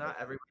 not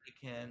everybody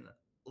can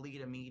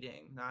lead a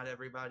meeting. Not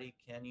everybody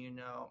can,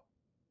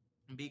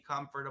 be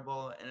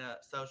comfortable in a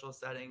social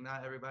setting.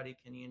 Not everybody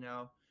can,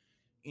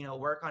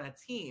 work on a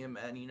team.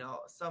 And,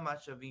 so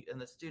much of in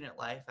the student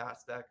life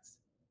aspects,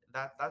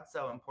 that's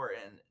so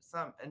important.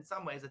 In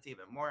some ways it's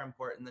even more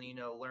important than,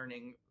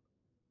 learning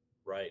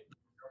right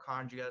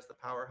mitochondria as the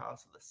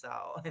powerhouse of the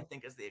cell. I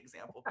think is the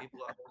example people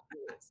always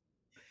use.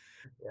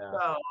 Yeah.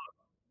 So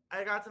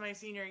I got to my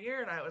senior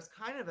year and I was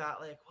kind of at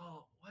like,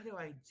 well, what do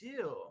I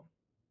do?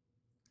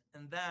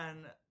 And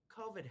then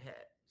COVID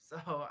hit. So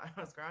I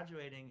was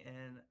graduating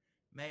in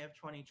May of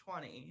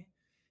 2020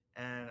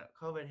 and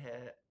COVID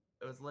hit.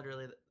 It was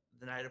literally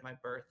the night of my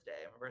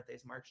birthday. My birthday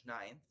is March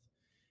 9th.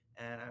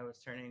 And I was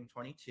turning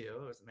 22.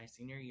 It was my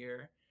senior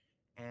year.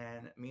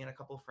 And me and a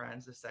couple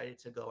friends decided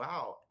to go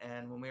out.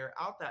 And when we were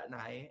out that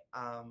night,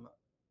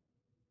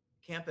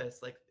 campus,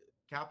 like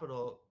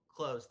Capitol,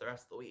 closed the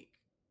rest of the week.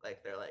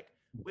 Like, they're like,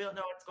 we don't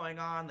know what's going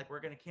on. Like, we're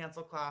going to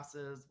cancel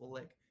classes. We'll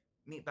like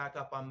meet back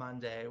up on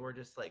Monday. We're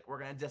just like, we're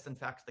going to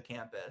disinfect the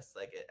campus.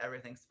 Like,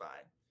 everything's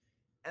fine.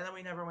 And then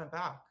we never went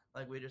back.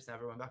 Like, we just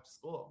never went back to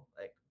school.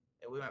 Like,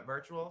 we went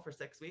virtual for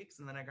 6 weeks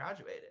and then I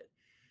graduated.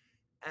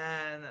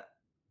 And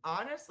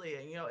honestly,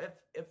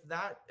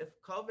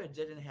 if COVID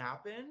didn't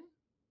happen,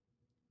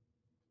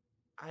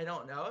 I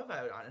don't know if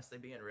I would honestly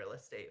be in real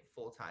estate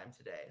full time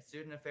today.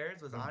 Student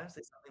affairs was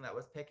honestly something that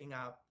was picking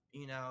up,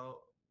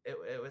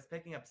 it was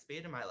picking up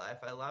speed in my life.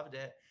 I loved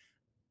it.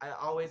 I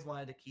always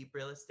wanted to keep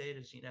real estate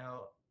as,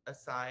 a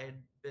side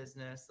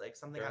business, like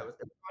something it was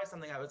probably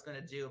something I was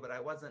going to do, but I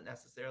wasn't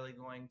necessarily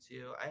going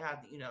to. I had,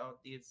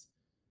 these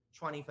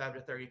 25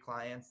 to 30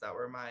 clients that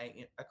were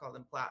I call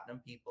them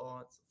platinum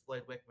people. It's a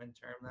Floyd Wickman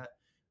term that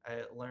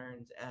I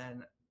learned.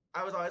 And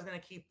I was always going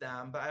to keep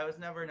them, but I was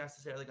never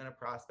necessarily going to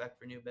prospect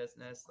for new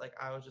business. Like,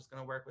 I was just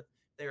going to work with,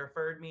 they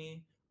referred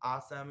me,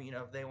 awesome.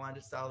 If they wanted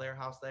to sell their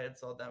house, they had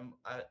sold them,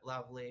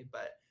 lovely.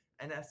 But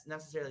I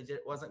necessarily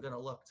wasn't going to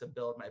look to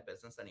build my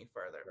business any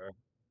further. Sure.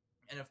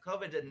 And if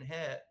COVID didn't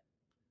hit,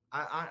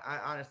 I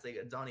honestly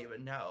don't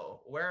even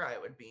know where I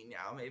would be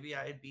now. Maybe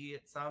I'd be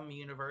at some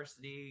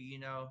university,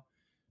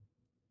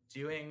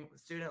 doing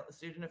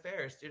student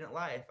affairs, student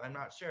life. I'm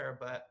not sure,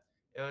 but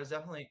it was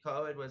definitely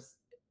COVID was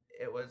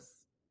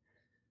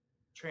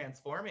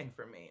transforming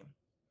for me.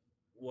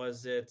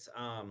 Was it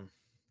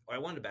I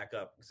wanted to back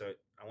up because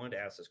I wanted to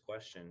ask this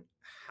question.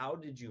 How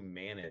did you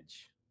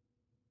manage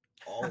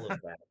all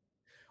of that?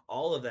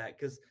 All of that?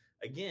 Because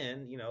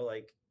again,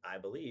 like, I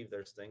believe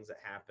there's things that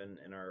happen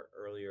in our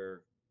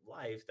earlier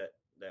life that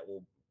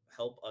will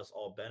help us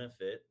all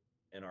benefit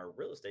in our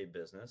real estate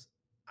business.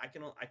 I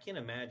can't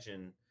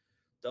imagine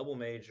double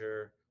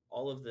major,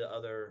 all of the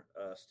other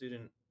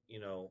student,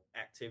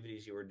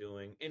 activities you were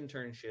doing,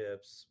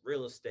 internships,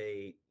 real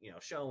estate,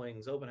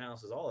 showings, open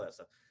houses, all that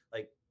stuff.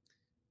 Like,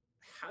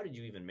 how did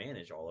you even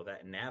manage all of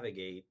that and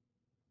navigate,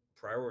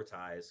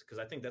 prioritize? Because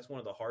I think that's one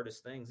of the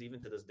hardest things, even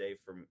to this day,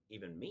 from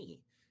even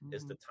me,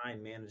 is Mm-hmm. the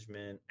time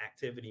management,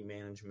 activity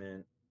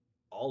management,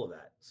 all of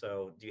that.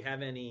 So, do you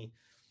have any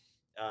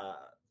uh,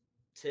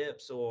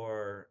 tips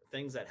or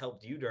things that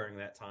helped you during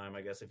that time?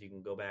 I guess if you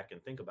can go back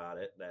and think about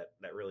it,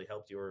 that really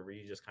helped you, or were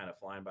you just kind of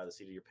flying by the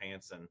seat of your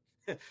pants and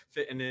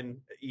fitting in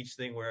each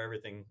thing where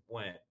everything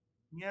went?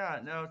 Yeah,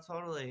 no,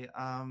 totally.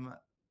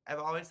 I've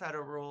always had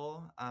a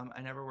rule.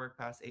 I never work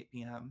past 8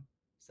 p.m.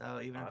 So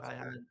even Oh, if that's I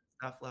had cool.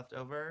 stuff left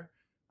over,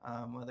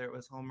 whether it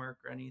was homework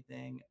or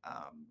anything,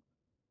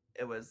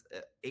 it was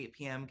 8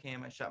 p.m.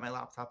 came, I shut my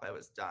laptop, I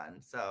was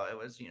done. So it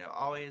was,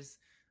 always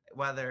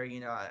whether,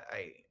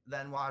 I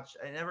then watch,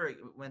 I never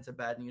went to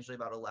bed usually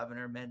about 11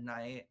 or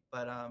midnight.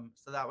 But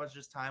so that was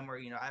just time where,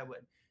 I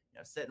would,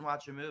 sit and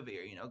watch a movie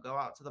or, go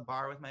out to the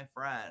bar with my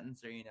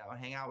friends or,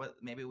 hang out with,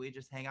 maybe we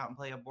just hang out and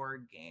play a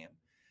board game.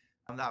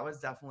 That was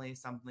definitely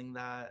something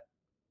that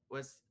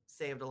was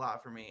saved a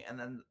lot for me. And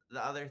then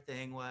the other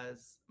thing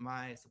was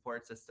my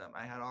support system.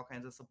 I had all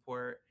kinds of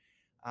support.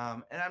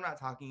 And I'm not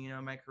talking,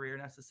 my career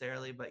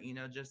necessarily, but,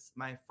 just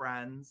my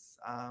friends,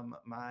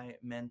 my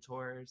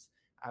mentors.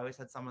 I always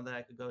had someone that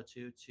I could go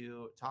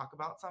to talk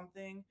about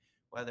something,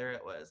 whether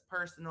it was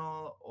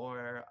personal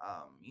or,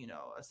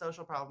 a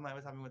social problem I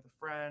was having with a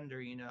friend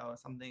or,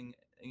 something,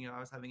 I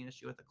was having an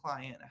issue with a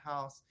client in a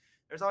house.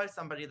 There's always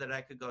somebody that I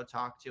could go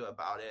talk to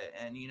about it.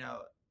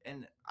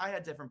 And I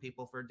had different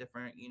people for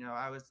different,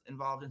 I was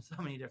involved in so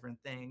many different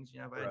things, if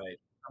I had Right.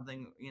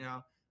 something,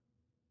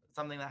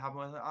 something that happened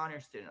with an honor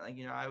student. Like,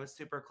 I was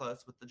super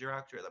close with the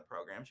director of the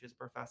program. She was a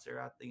professor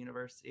at the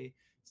university,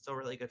 still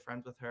really good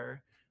friends with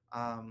her.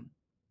 Um,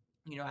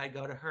 I'd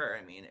go to her.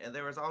 I mean,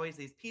 there was always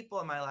these people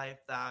in my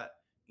life that,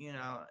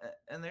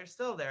 and they're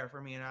still there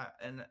for me.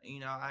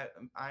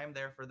 I'm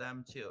there for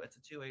them too. It's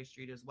a two-way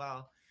street as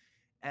well.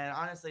 And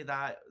honestly,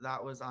 that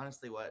was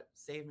honestly what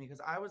saved me,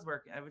 because I was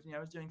working. I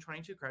was doing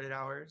 22 credit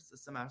hours a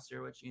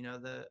semester, which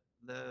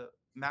the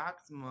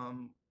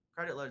maximum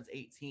credit load is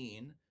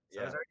 18. So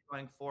I was Yeah. already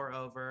going four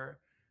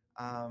over.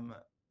 Um,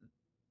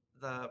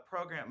 the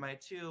program, my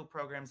two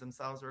programs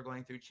themselves were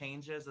going through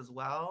changes as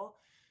well.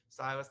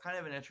 So I was kind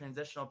of in a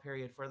transitional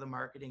period for the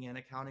marketing and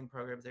accounting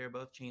programs. They were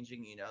both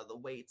changing, the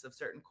weights of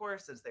certain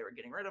courses. They were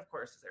getting rid of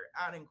courses. They were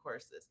adding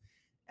courses.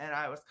 And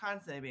I was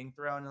constantly being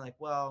thrown in like,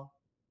 well,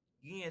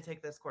 you need to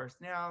take this course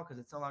now because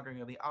it's no longer going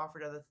to be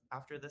offered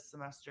after this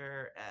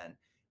semester, and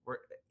we're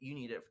you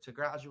need it to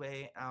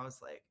graduate. And I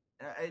was like,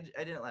 I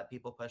didn't let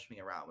people push me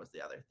around was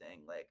the other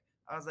thing. Like,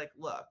 I was like,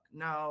 look,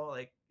 no,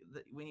 like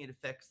we need to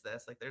fix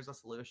this. Like, there's a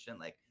solution.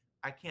 Like,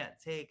 I can't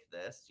take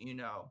this,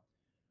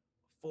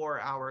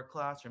 4-hour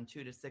class from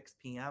 2 to 6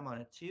 p.m.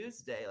 on a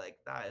Tuesday. Like,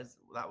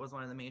 that was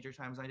one of the major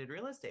times I did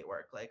real estate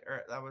work. Like,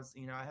 or that was,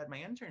 I had my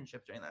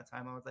internship during that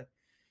time. I was like,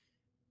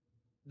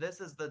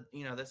 this is the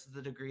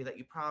degree that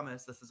you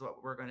promised, this is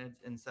what we're going to.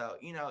 And so,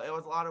 it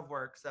was a lot of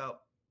work. So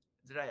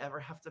did I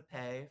ever have to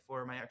pay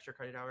for my extra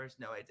credit hours?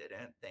 No, I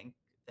didn't.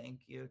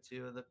 Thank you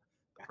to the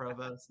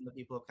provost and the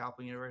people of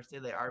Capital University.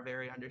 They are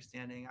very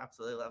understanding.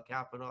 Absolutely love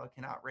Capital. I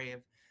cannot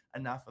rave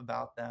enough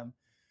about them.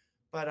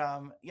 But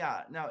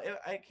yeah, no,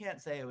 I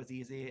can't say it was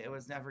easy. It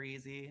was never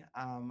easy.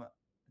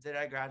 Did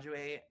I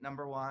graduate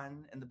number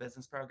one in the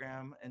business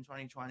program in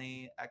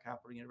 2020 at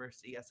Capital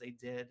University? Yes, I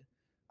did.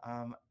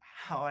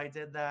 How I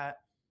did that,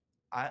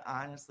 I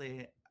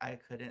honestly, I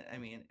couldn't. I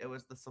mean, it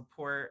was the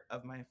support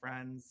of my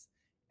friends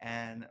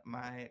and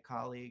my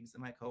colleagues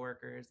and my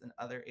coworkers and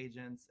other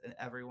agents and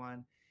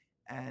everyone.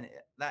 And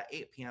that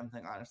 8 p.m.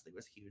 thing honestly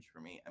was huge for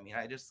me. I mean,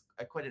 I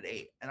quit at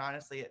 8. And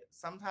honestly,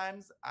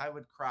 sometimes I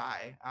would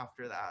cry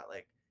after that,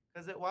 like,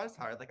 because it was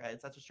hard. Like, I had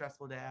such a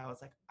stressful day. I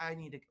was like, I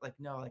need to, like,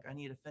 no, like, I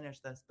need to finish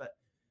this. But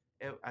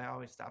I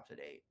always stopped at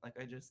 8. Like,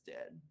 I just did.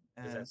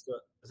 Is And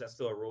that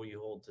still a rule you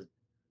hold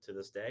to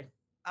this day?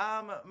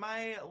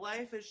 my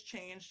life has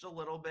changed a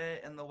little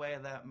bit in the way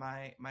that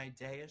my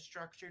day is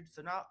structured.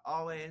 So not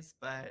always,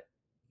 but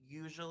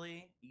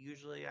usually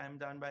I'm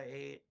done by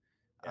 8.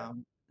 Yeah.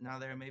 Now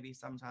there may be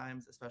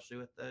sometimes, especially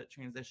with the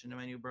transition to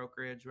my new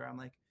brokerage, where I'm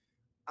like,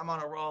 I'm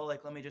on a roll.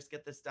 Like, let me just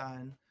get this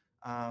done.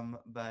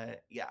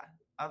 But yeah,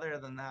 other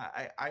than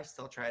that, I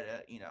still try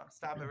to,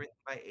 stop everything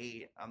by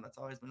 8. That's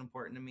always been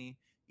important to me.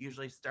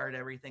 Usually start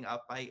everything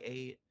up by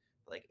 8.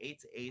 Like 8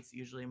 to 8 is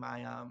usually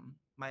my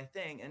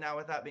thing. And now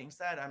with that being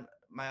said,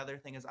 my other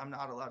thing is I'm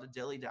not allowed to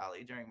dilly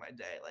dally during my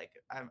day. Like,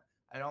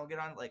 I don't get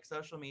on like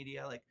social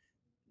media. Like,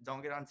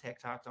 don't get on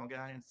TikTok, don't get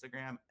on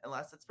Instagram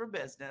unless it's for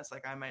business.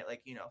 Like, I might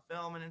like,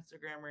 film an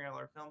Instagram reel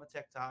or film a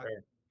TikTok.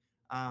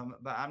 Sure.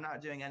 But I'm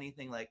not doing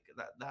anything like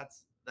that.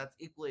 That's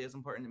equally as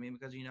important to me,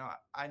 because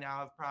I now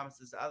have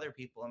promises to other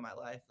people in my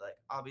life. Like,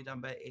 I'll be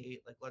done by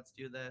 8. Like, let's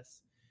do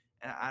this.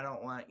 And I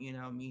don't want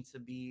me to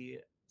be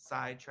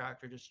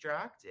sidetracked or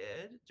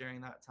distracted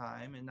during that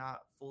time and not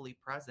fully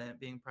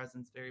present. Being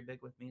present's very big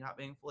with me. Not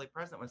being fully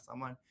present with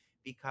someone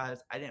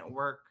because I didn't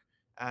work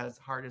as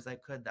hard as I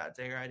could that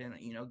day, or I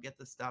didn't, get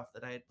the stuff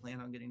that I had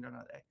planned on getting done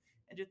that day.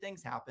 And do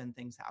things happen?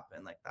 Things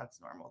happen. Like,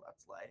 that's normal.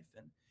 That's life.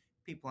 And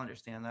people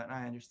understand that. And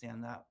I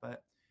understand that.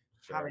 But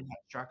Sure. having that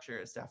structure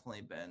has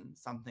definitely been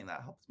something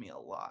that helped me a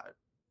lot.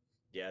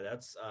 Yeah,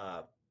 that's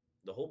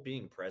the whole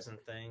being present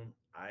thing.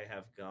 I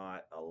have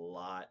got a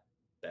lot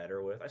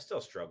better with. I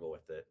still struggle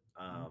with it.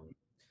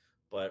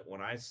 But when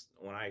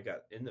I got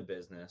in the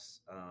business,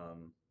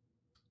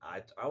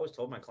 I always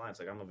told my clients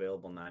like I'm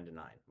available 9 to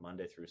 9,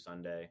 Monday through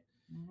Sunday.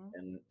 Mm-hmm.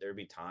 And there'd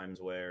be times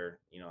where,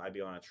 I'd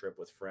be on a trip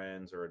with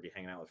friends or I'd be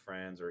hanging out with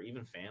friends or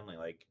even family,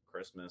 like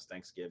Christmas,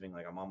 Thanksgiving,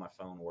 like I'm on my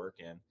phone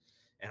working.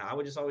 And I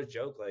would just always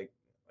joke like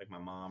my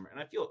mom, and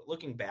I feel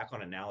looking back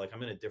on it now, like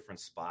I'm in a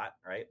different spot,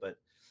 right? But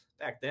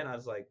back then I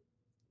was like,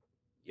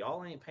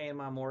 y'all ain't paying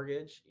my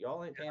mortgage.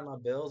 Y'all ain't paying my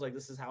bills. Like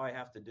this is how I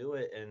have to do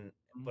it. And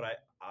but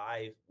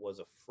I was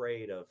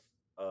afraid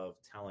of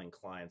telling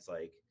clients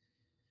like,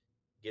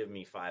 give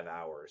me 5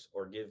 hours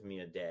or give me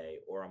a day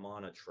or I'm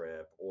on a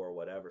trip or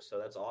whatever. So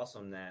that's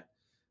awesome that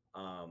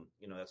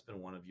that's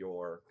been one of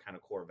your kind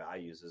of core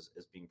values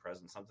is being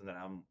present, something that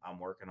I'm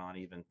working on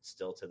even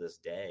still to this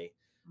day,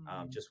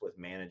 Mm-hmm. just with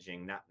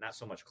managing not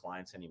so much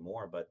clients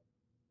anymore, but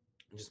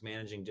just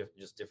managing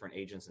just different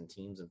agents and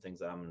teams and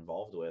things that I'm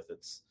involved with.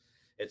 It's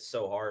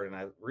so hard. And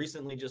I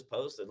recently just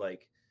posted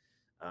like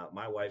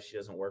my wife, she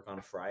doesn't work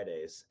on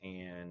Fridays,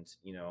 and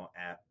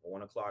at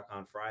 1 o'clock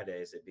on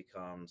Fridays it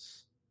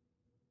becomes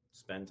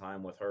spend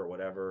time with her,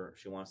 whatever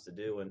she wants to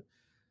do. And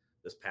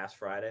this past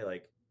Friday,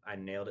 like I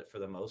nailed it for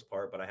the most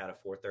part, but I had a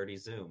 4:30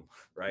 Zoom,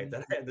 right?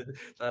 That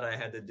I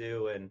had to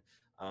do, and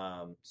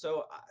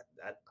so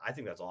I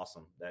think that's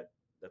awesome.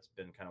 That's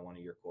been kind of one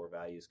of your core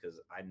values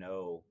because I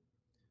know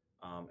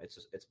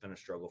it's been a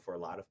struggle for a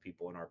lot of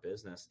people in our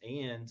business,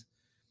 and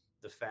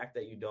the fact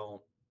that you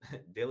don't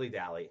dilly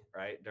dally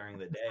right during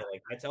the day.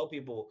 Like I tell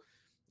people,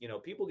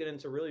 people get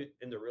into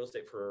real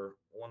estate for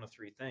one of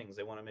three things.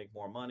 They want to make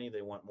more money,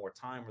 they want more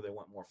time, or they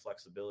want more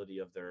flexibility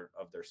of their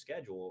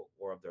schedule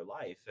or of their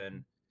life.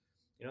 And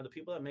the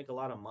people that make a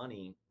lot of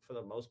money for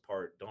the most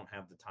part don't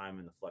have the time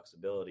and the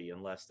flexibility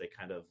unless they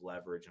kind of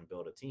leverage and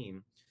build a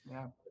team.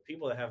 Yeah. The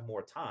people that have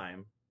more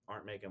time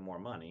aren't making more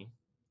money.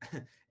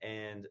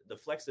 And the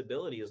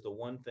flexibility is the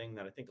one thing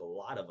that I think a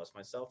lot of us,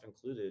 myself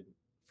included,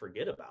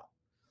 forget about.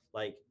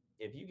 Like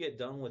if you get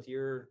done with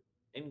your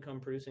income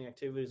producing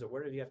activities or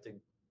whatever you have to,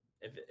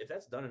 if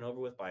that's done and over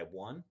with by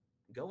 1,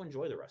 go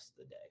enjoy the rest of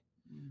the day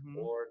Mm-hmm.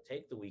 or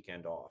take the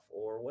weekend off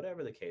or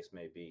whatever the case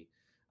may be.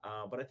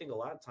 But I think a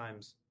lot of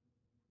times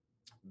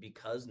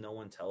because no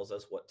one tells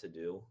us what to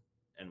do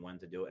and when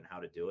to do it and how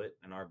to do it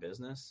in our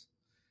business,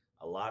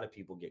 a lot of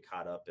people get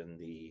caught up in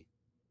the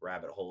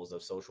rabbit holes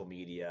of social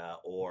media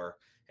or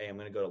hey, I'm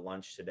going to go to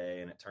lunch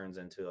today, and it turns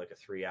into like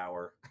a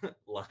 3-hour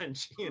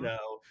lunch,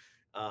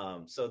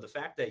 so the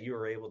fact that you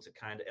were able to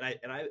kind of,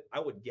 I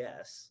would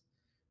guess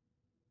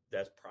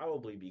that's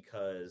probably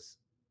because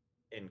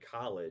in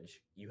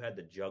college you had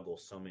to juggle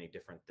so many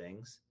different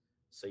things,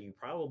 so you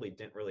probably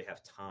didn't really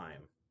have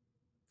time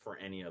for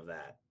any of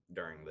that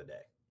during the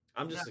day.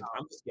 I'm just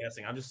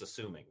guessing, I'm just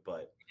assuming,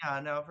 but Yeah,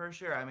 no, for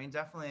sure. I mean,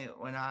 definitely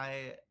when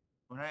I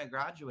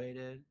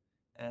graduated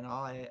and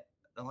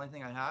the only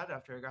thing I had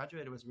after I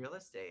graduated was real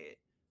estate.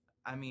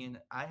 I mean,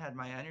 I had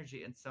my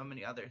energy in so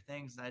many other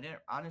things, and I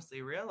didn't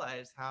honestly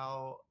realize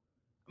how,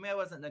 I mean, I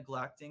wasn't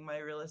neglecting my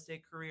real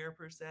estate career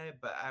per se,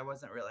 but I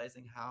wasn't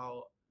realizing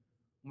how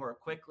more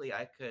quickly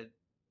I could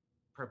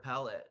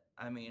propel it.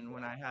 I mean,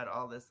 when I had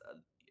all this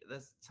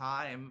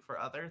time for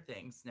other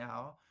things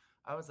now,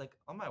 I was like,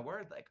 oh my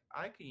word, like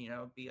I could,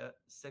 be a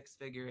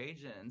 6-figure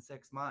agent in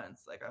 6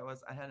 months. Like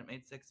I hadn't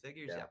made 6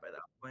 figures yeah, yet by that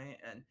point,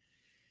 and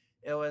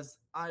it was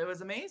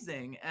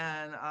amazing.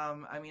 And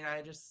I mean,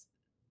 I just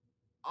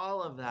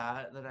all of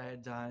that I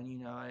had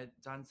done, I had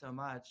done so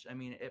much. I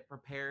mean, it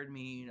prepared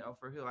me,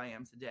 for who I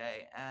am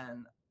today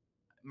and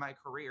my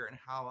career and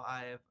how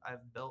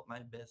I've built my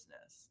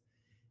business.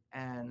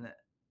 And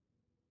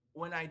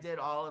when I did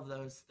all of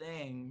those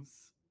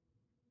things,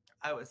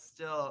 I was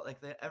still like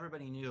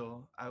everybody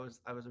knew I was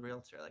a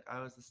realtor. Like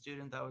I was the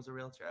student that was a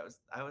realtor.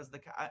 I was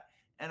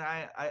and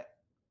I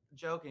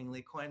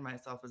jokingly coined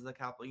myself as the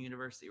Capital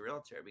University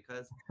realtor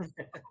because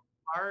a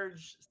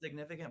large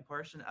significant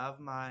portion of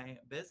my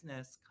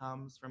business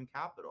comes from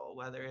capital,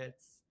 whether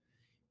it's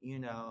you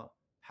know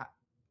ha-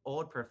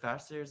 old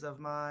professors of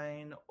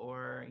mine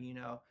or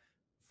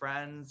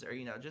friends or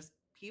just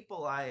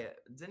people I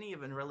didn't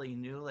even really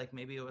knew, like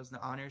maybe it was an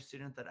honor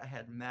student that I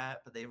had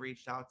met but they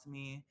reached out to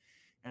me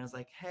and was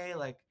like, hey,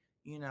 like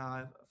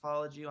I've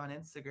followed you on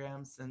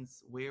Instagram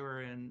since we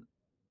were in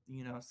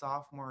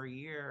sophomore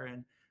year,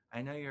 and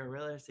I know you're a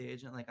real estate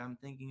agent, like I'm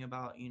thinking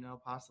about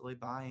possibly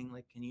buying,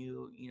 like can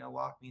you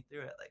walk me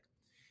through it, like,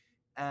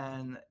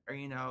 and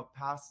or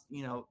past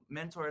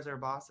mentors or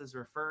bosses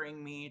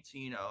referring me to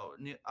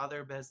new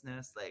other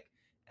business, like,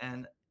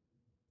 and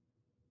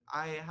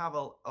I have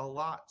a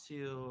lot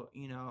to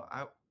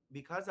I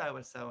because I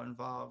was so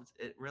involved,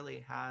 it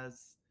really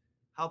has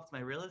helped my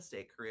real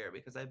estate career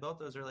because I built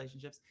those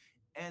relationships.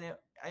 and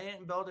I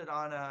didn't build it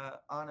on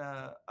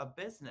a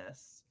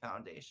business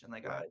foundation.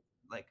 Right.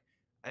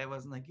 I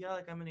wasn't like, yeah,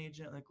 like I'm an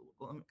agent, like,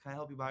 well, can I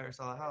help you buy or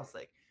sell a house?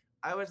 Like,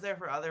 I was there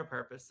for other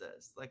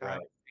purposes. Like, I Right.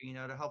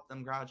 was, to help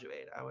them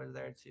graduate. I was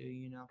there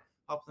to,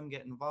 help them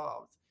get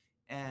involved.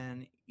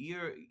 And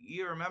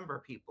you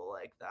remember people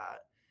like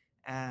that.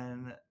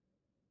 And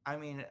I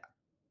mean,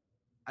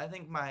 I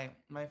think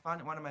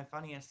one of my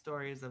funniest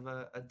stories of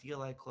a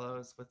deal I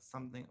closed with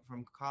something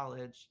from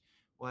college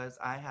was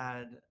I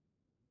had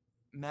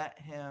met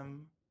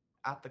him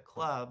at the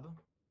club.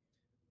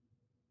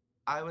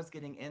 I was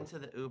getting into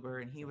the Uber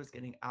and he was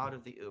getting out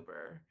of the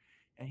Uber.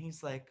 And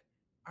he's like,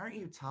 "Aren't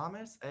you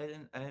Thomas?" I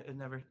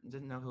never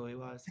didn't know who he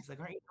was. He's like,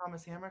 "Aren't you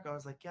Thomas Hamrick?" I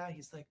was like, "Yeah."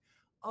 He's like,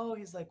 "Oh," well,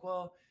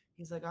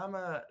 he's like, "I'm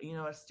a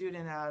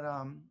student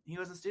at he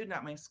was a student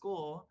at my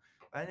school.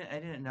 I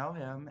didn't know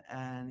him."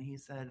 And he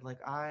said, like,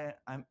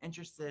 I'm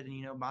interested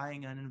in,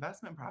 buying an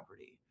investment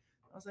property.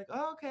 I was like,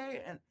 "Oh,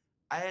 okay." And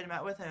I had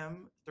met with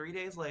him 3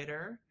 days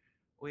later.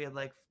 We had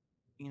like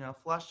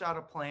flushed out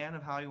a plan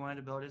of how he wanted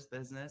to build his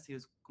business. He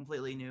was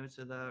completely new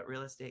to the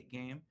real estate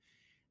game.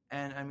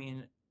 And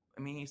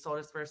he sold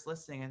his first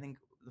listing. I think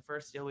the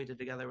first deal we did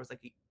together was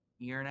like a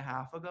year and a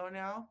half ago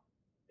now.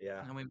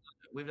 Yeah. And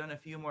we've done a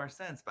few more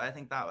since, but I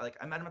think that, like,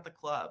 I met him at the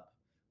club.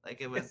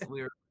 Like, it was,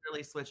 we were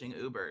really switching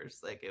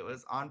Ubers. Like, it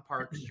was on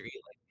Park Street,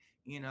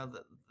 like,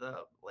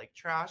 the like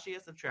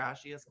trashiest of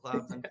trashiest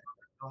clubs in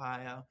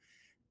Ohio.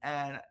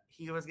 And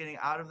he was getting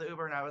out of the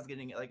Uber and I was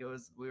getting, like,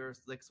 we were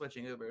like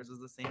switching Ubers. It was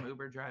the same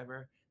Uber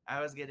driver. I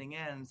was getting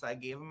in, so I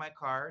gave him my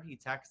card. He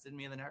texted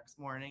me the next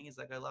morning. He's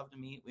like, "I'd love to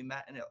meet." We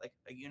met in like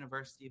a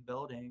university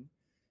building,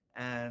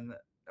 and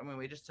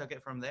we just took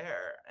it from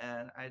there.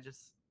 And I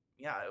just,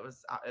 yeah, it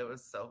was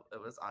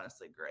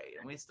honestly great,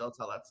 and we still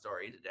tell that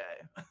story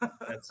today.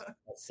 That's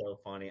so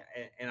funny.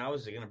 And I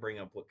was going to bring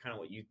up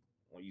what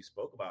you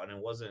spoke about, and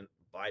it wasn't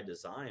by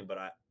design,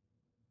 but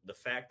the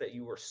fact that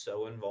you were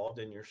so involved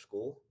in your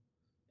school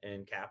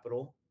and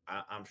capital,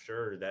 I'm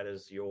sure that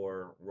is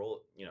your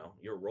role,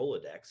 your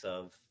Rolodex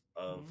of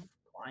Mhm.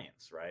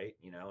 clients, right?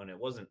 And that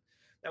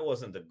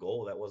wasn't the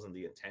goal, that wasn't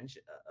the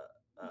intention,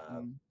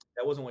 Mhm.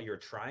 that wasn't what you're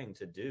trying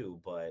to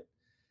do, but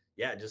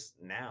yeah, just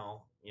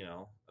now,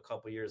 a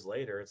couple years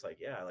later, it's like,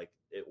 yeah, like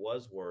it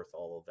was worth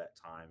all of that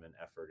time and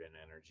effort and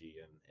energy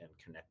and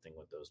connecting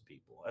with those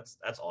people.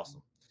 That's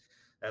awesome.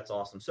 That's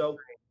awesome. So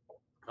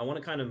I want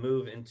to kind of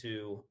move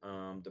into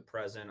the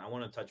present. I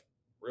want to touch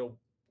real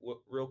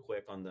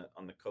quick on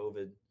the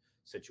COVID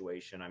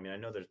situation. I mean, I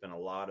know there's been a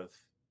lot of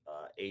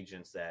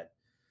agents that,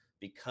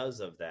 because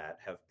of that,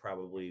 have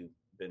probably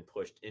been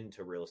pushed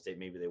into real estate.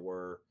 Maybe they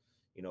were,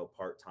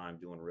 part time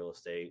doing real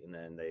estate, and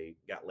then they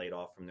got laid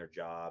off from their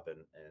job.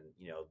 And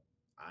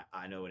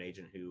I know an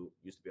agent who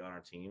used to be on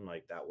our team.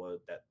 Like that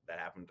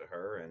happened to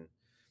her, and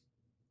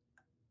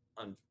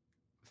um,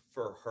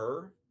 for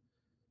her,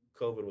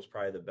 COVID was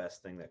probably the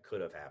best thing that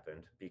could have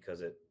happened because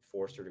it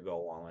forced her to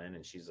go all in,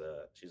 and she's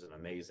an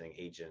amazing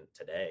agent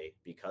today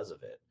because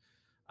of it.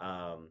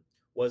 Um,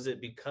 was it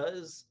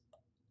because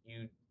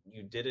you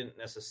didn't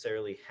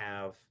necessarily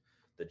have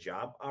the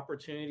job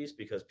opportunities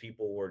because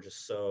people were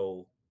just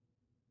so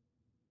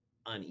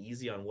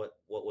uneasy on what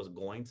was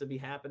going to be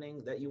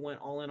happening that you went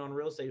all in on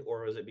real estate,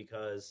 or was it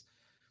because,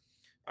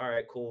 all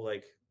right, cool,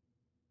 like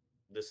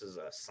this is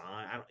a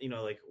sign? I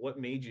don't, like what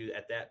made you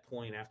at that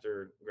point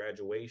after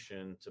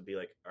graduation to be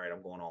like, all right,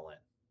 I'm going all in?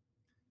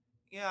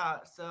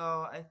 Yeah,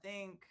 so I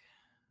think,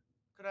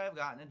 could I have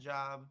gotten a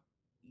job?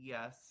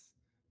 Yes.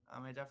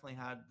 I definitely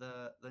had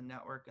the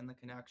network and the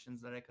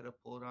connections that I could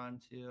have pulled on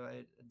to. I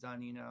had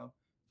done,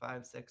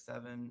 5, 6,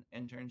 7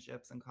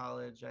 internships in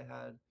college. I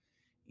had,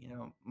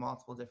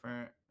 multiple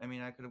different. I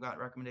mean, I could have got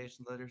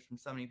recommendation letters from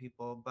so many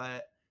people,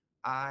 but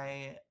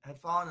I had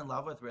fallen in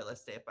love with real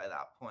estate by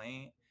that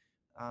point.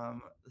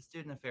 The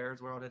student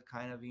affairs world had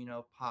kind of,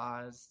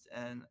 paused,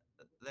 and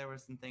there were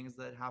some things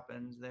that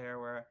happened there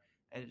where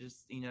I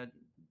just,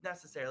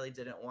 necessarily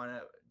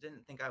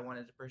didn't think I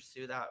wanted to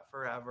pursue that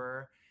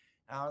forever.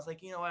 And I was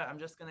like, you know what, I'm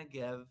just going to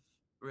give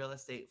real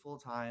estate full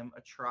time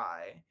a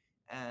try.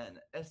 And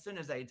as soon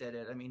as I did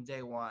it, I mean,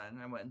 day one,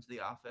 I went into the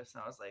office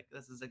and I was like,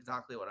 this is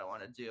exactly what I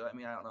want to do. I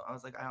mean, I don't know. I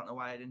was like, I don't know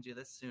why I didn't do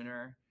this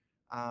sooner.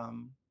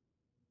 Um,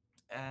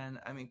 and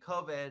I mean,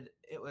 COVID,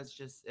 it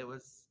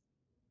was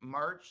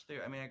March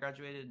through, I mean, I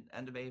graduated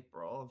end of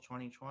April of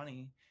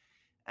 2020.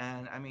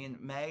 And I mean,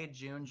 May,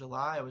 June,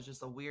 July was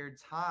just a weird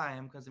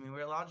time because, I mean, we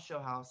were allowed to show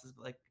houses,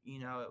 but, like,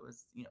 it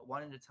was,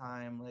 one at a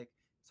time. Like,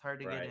 it's hard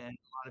to get in. Right.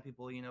 A lot of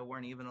people,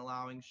 weren't even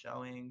allowing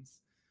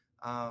showings.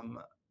 Um,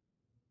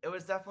 it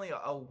was definitely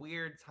a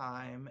weird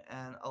time.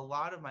 And a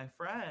lot of my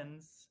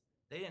friends,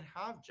 they didn't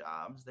have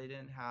jobs. They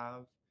didn't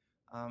have,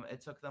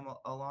 it took them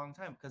a long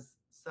time because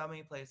so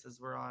many places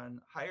were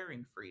on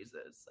hiring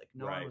freezes. Like,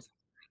 no one Right. was,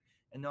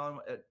 and no one,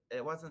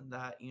 it wasn't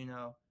that,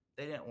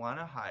 they didn't want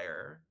to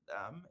hire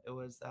them. It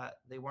was that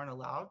they weren't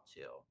allowed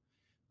to.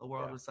 The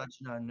world Yeah. was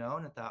such an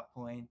unknown at that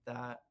point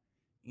that,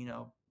 you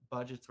know,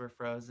 budgets were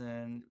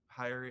frozen,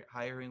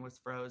 hiring was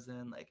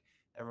frozen. Like,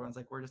 everyone's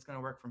like, we're just going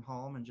to work from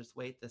home and just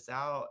wait this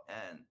out.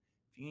 And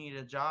if you need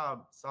a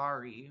job,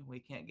 sorry, we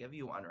can't give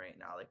you one right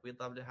now. Like, we'd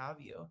love to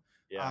have you.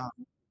 Yeah. Um,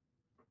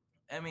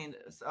 I mean,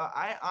 so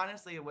I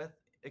honestly, with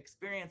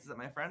experiences that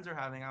my friends are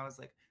having, I was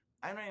like,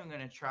 I'm not even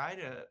going to try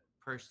to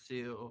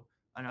pursue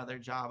another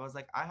job. I was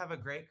like, I have a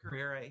great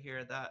career right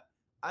here that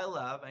I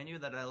love. I knew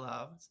that I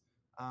loved.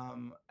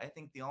 I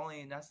think the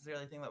only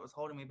necessarily thing that was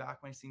holding me back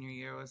my senior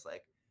year was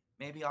like,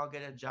 maybe I'll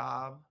get a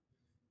job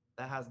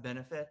that has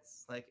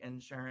benefits like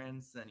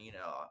insurance and, you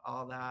know,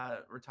 all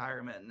that,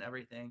 retirement and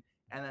everything,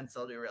 and then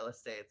still do real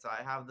estate. So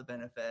I have the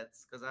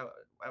benefits because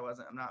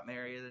I'm not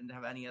married, I didn't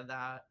have any of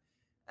that.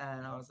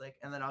 And I was like,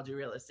 and then I'll do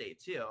real estate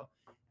too.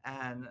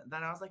 And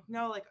then I was like,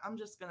 no, like I'm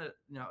just gonna,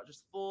 you know,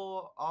 just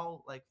full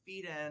all like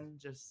feed in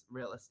just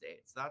real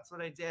estate. So that's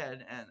what I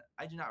did, and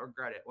I do not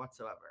regret it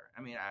whatsoever.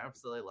 I mean, I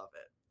absolutely love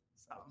it.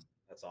 So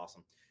That's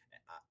awesome.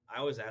 I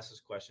always ask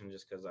this question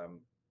just because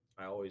I'm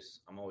always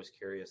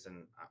curious,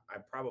 and I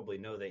probably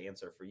know the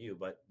answer for you.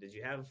 But did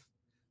you have,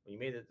 when you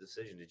made the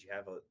decision, did you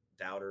have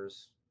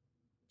doubters,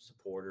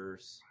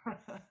 supporters?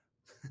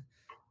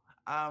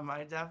 I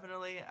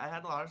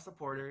had a lot of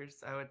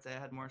supporters. I would say I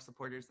had more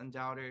supporters than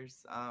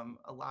doubters.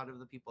 A lot of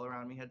the people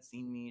around me had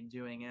seen me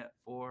doing it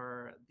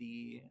for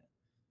the,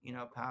 you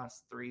know,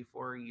 past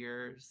 3-4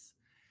 years.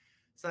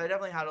 So I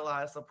definitely had a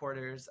lot of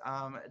supporters.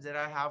 Did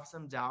I have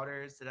some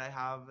doubters? Did I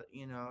have,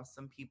 you know,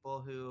 some people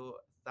who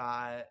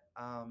thought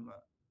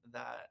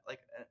that, like,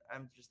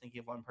 I'm just thinking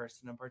of one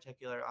person in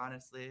particular,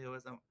 honestly, who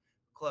was a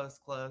close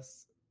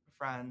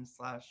friend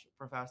slash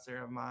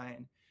professor of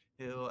mine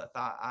who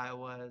thought I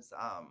was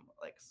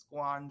like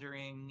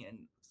squandering and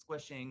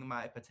squishing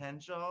my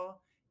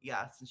potential.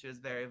 Yes, and she was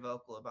very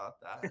vocal about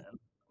that. And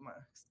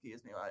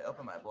excuse me while I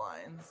open my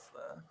blinds.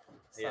 The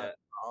sun Yeah.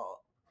 out.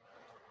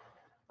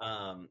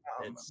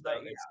 But It's yeah,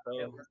 it so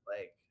was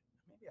like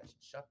maybe I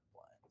should shut the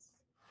blinds.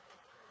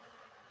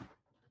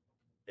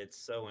 it's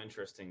so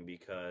interesting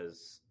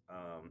because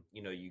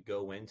you know, you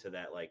go into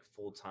that like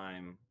full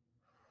time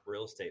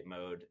real estate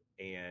mode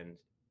and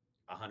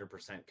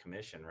 100%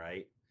 commission,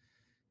 right?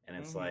 And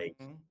it's like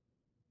Mm-hmm.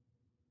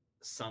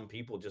 some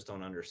people just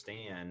don't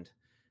understand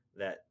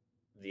that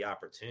the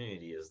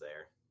opportunity is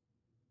there,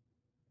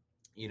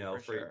 you know,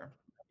 For for sure.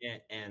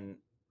 and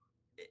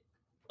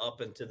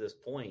up until this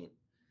point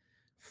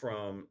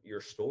from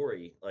your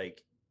story,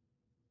 like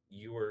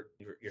you're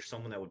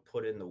someone that would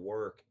put in the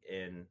work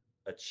and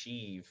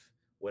achieve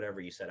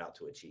whatever you set out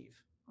to achieve.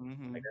 Like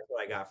Mm-hmm. that's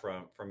what I got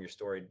from your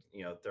story,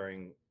 you know,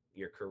 during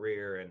your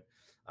career and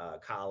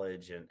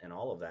college and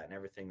all of that and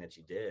everything that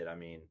you did. I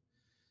mean,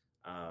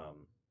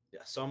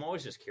 yeah, so I'm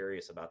always just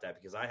curious about that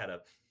because I had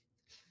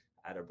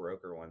a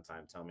broker one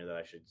time tell me that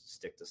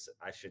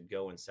I should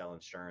go and sell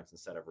insurance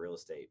instead of real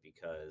estate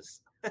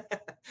because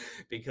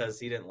because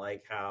he didn't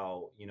like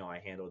how, you know, I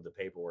handled the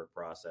paperwork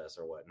process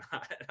or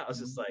whatnot. And I was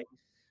just like,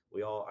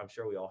 I'm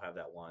sure we all have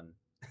that one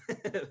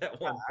that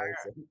one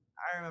person.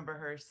 I remember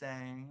her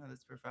saying,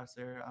 this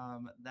professor,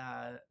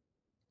 that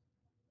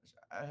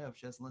I hope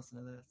she doesn't listen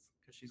to this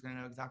because she's going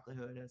to know exactly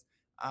who it is.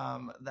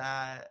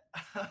 That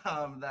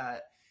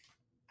that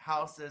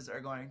houses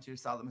are going to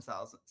sell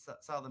themselves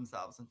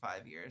in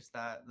 5 years.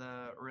 That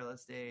the real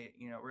estate,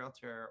 you know,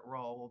 realtor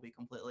role will be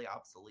completely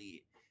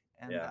obsolete,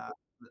 and Yeah. that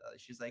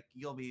she's like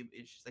you'll be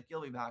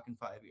back in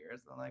 5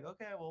 years. I'm like,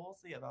 okay, well, we'll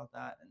see about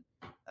that,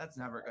 and that's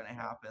never going to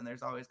happen.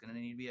 There's always going to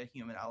need to be a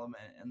human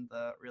element in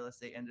the real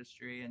estate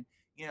industry, and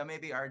you know,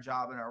 maybe our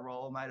job and our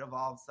role might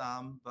evolve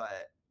some,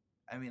 but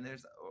I mean,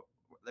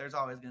 there's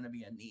always going to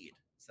be a need.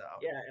 So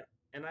Yeah.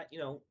 And I, you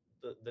know,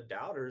 the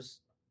doubters,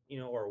 you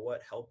know, are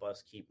what help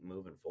us keep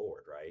moving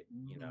forward, right?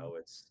 You mm-hmm, know,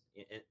 it's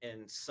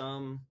in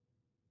some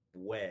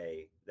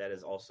way that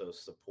is also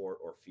support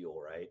or fuel,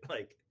 right?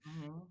 Like,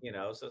 mm-hmm, you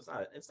know, so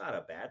it's not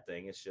a bad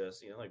thing. It's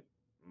just, you know, like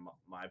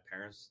my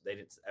parents, they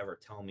didn't ever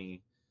tell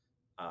me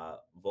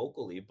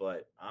vocally,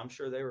 but I'm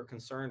sure they were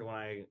concerned when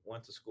I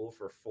went to school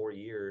for 4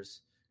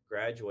 years,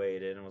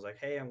 graduated, and was like,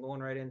 "Hey, I'm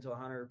going right into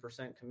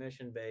 100%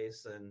 commission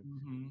base," and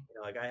mm-hmm, you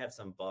know, like I had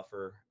some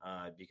buffer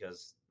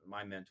because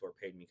my mentor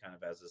paid me kind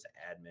of as this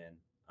admin,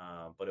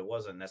 but it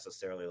wasn't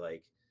necessarily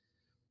like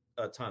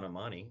a ton of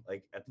money.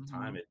 Like at the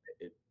mm-hmm, time,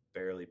 it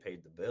barely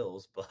paid the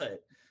bills,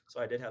 but so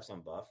I did have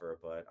some buffer.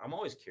 But I'm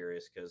always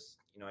curious because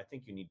you know I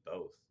think you need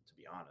both. To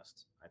be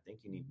honest, I think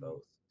you need mm-hmm.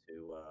 both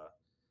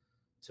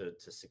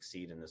to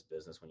succeed in this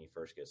business when you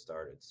first get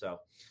started. So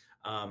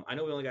I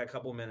know we only got a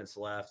couple minutes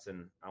left,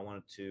 and I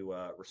wanted to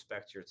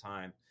respect your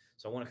time.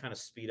 So I want to kind of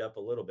speed up a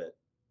little bit.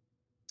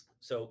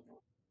 So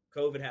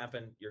COVID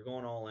happened. You're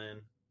going all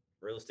in.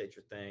 Real estate's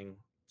your thing.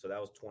 So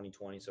that was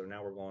 2020. So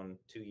now we're going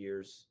 2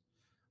 years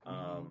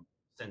Mm-hmm.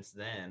 since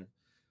then.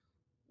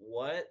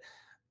 What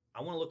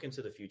I want to look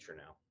into the future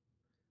now.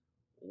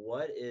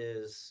 What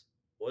is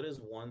what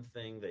is one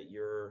thing that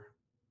you're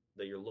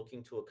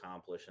looking to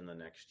accomplish in the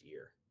next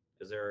year?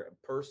 Is there a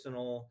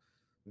personal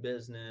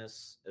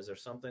business? Is there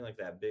something like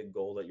that big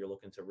goal that you're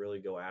looking to really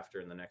go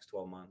after in the next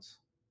 12 months?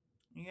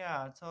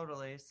 Yeah,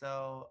 totally.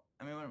 So,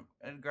 I mean, when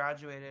I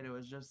graduated, it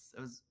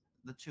was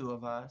the two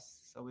of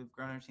us. So we've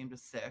grown our team to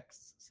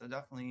 6. So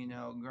definitely,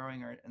 we've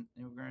grown our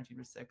team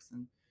to 6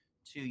 in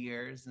 2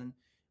 years. And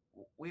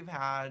we've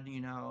had,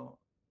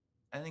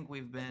 I think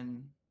we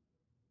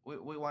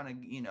want to,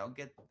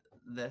 get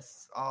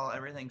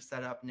everything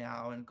set up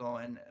now and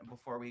going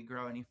before we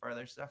grow any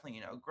further. So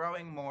definitely,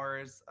 growing more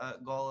is a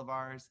goal of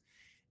ours.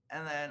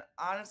 And then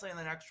honestly, in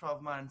the next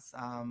 12 months,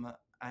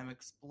 I'm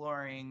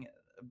exploring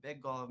a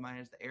big goal of mine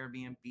is the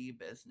Airbnb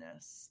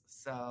business.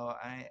 So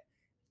I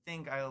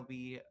think I'll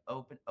be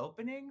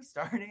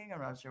starting.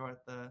 I'm not sure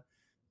what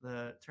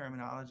the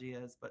terminology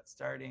is, but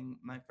starting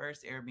my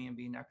first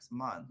Airbnb next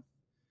month.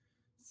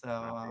 So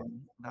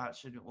that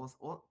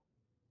we'll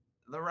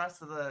the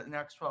rest of the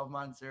next 12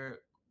 months are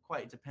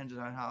quite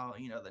dependent on how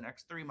the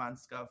next 3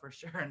 months go for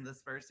sure in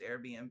this first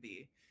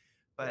Airbnb.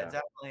 But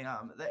definitely,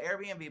 the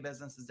Airbnb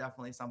business is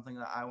definitely something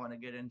that I want to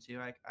get into.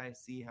 I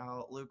see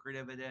how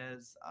lucrative it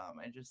is.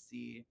 I just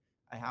see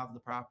I have the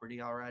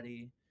property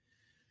already.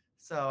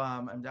 So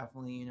I'm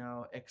definitely,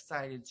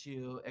 excited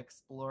to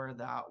explore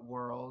that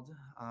world.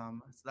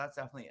 So that's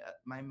definitely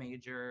my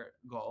major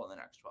goal in the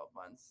next 12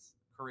 months,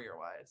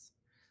 career-wise.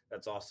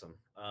 That's awesome.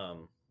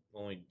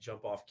 When we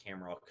jump off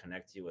camera, I'll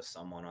connect you with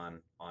someone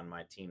on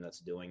my team that's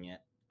doing it.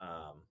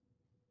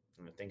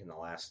 I think in the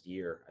last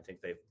year, I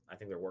think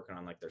they're working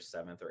on like their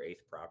 7th or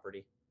 8th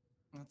property.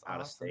 That's out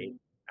awesome.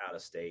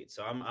 Of state.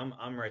 So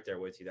I'm right there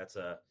with you. That's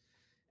a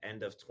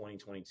end of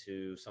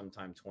 2022,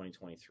 sometime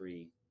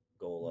 2023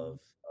 goal of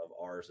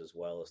ours as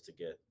well, is to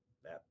get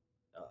that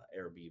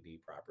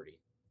Airbnb property.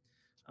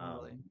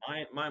 Totally.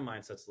 My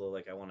mindset's a little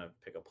like I want to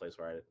pick a place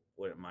where I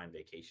wouldn't mind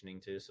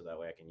vacationing to, so that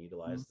way I can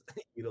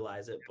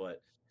utilize it.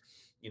 But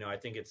I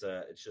think it's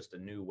just a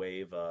new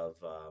wave of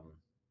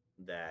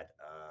that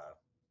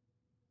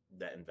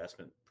that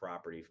investment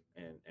property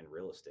and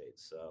real estate.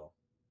 So,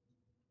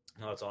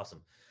 no, that's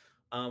awesome.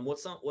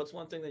 What's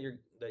one thing that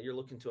you're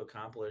looking to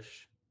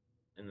accomplish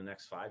in the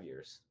next 5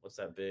 years? What's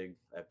that big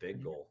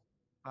goal?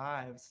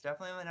 5. It's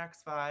definitely in the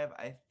next 5.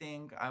 I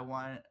think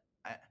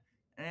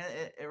and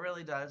it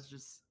really does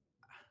just.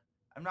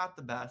 I'm not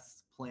the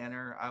best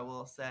planner, I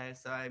will say.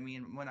 So I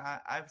mean, when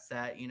I've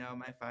set,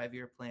 my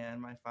 5-year plan,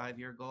 my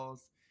 5-year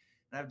goals,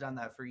 and I've done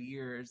that for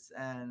years,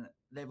 and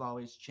they've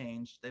always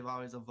changed, they've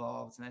always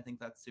evolved, and I think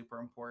that's super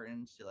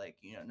important to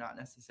not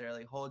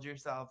necessarily hold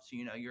yourself to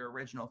your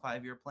original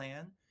 5-year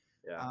plan.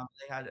 Yeah.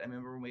 I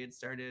remember when we had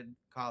started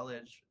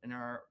college in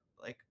our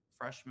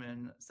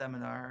freshman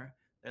seminar,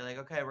 they're like,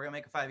 okay, we're gonna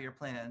make a 5-year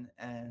plan,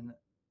 and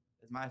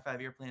is my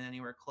 5-year plan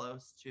anywhere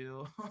close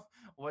to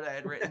what I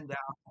had written down,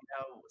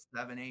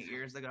 7-8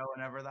 years ago,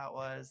 whenever that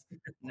was?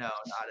 No,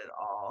 not at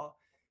all.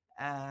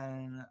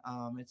 And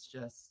it's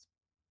just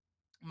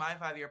my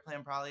 5-year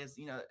plan probably is,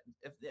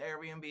 if the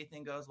Airbnb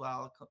thing goes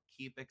well,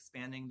 keep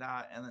expanding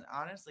that, and then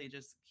honestly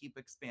just keep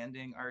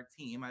expanding our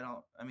team. I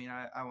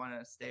want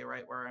to stay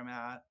right where I'm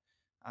at.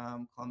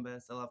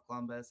 Columbus, I love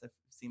Columbus. I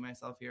see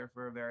myself here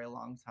for a very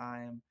long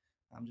time.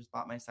 Just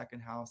bought my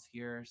second house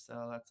here,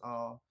 so that's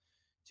all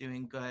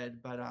doing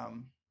good. But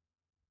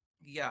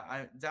yeah,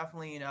 I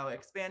definitely,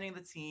 expanding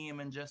the team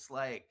and just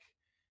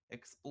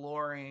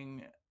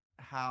exploring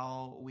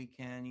how we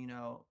can,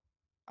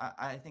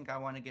 I think I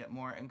want to get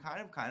more and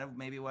kind of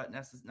maybe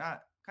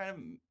not kind of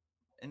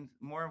and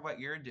more of what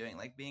you're doing,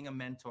 like being a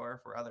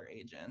mentor for other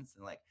agents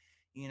and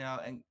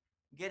and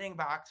getting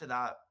back to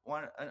that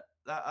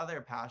that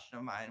other passion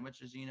of mine,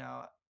 which is,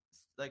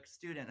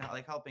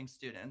 helping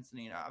students.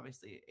 And,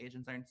 obviously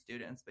agents aren't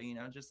students,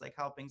 but, just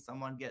helping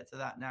someone get to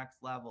that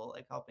next level,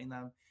 helping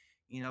them,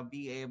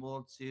 be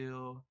able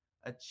to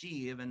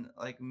achieve, and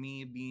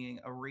me being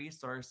a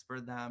resource for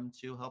them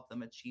to help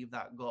them achieve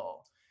that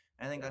goal.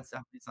 And I think that's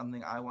definitely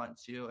something I want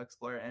to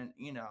explore. And,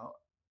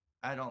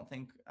 I don't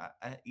think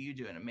you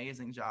do an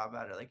amazing job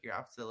at it. You're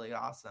absolutely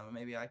awesome.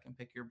 Maybe I can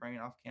pick your brain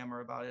off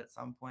camera about it at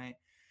some point.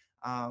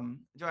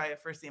 Do I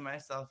foresee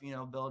myself,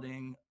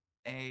 building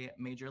a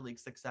major league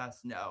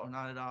success? No,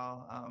 not at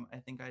all. I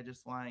think I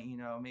just want,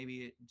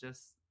 maybe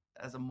just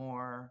as a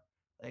more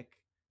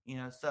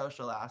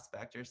social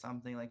aspect or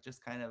something,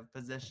 just kind of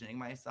positioning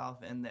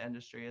myself in the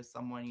industry as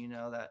someone,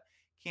 that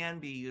can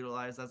be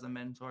utilized as a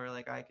mentor.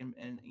 I can,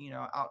 and,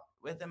 out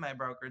within my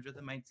brokerage,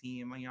 within my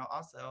team,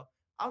 also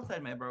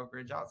outside my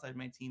brokerage, outside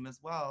my team as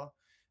well.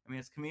 I mean,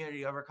 it's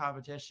community over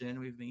competition.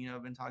 We've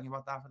been, been talking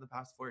about that for the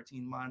past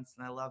 14 months,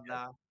 and I love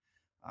that.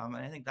 And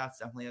I think that's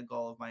definitely a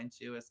goal of mine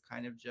too, is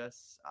kind of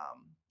just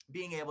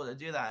being able to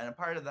do that. And a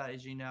part of that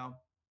is,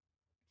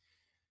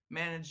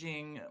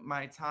 managing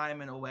my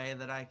time in a way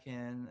that I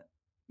can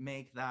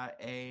make that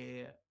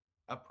a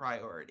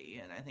priority.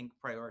 And I think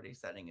priority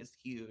setting is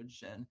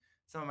huge. And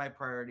some of my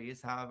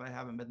priorities I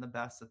haven't been the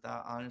best at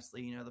that,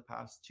 honestly, the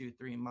past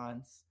 2-3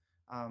 months.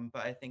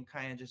 But I think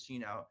kind of just,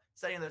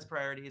 setting those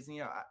priorities,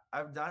 and,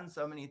 I've done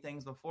so many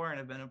things before and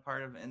have been a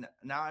part of, and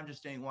now I'm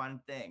just doing one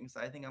thing.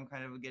 So I think I'm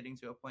kind of getting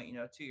to a point,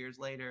 2 years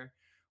later,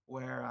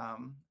 where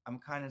I'm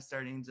kind of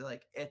starting to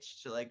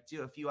itch to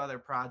do a few other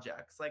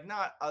projects,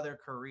 not other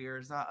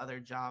careers, not other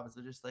jobs,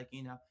 but just the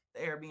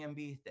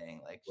Airbnb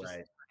thing, just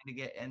Right. trying to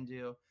get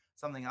into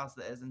something else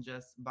that isn't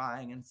just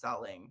buying and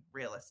selling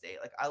real estate.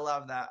 Like I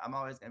love that. I'm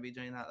always going to be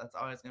doing that. That's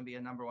always going to be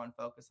a number one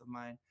focus of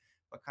mine.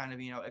 But kind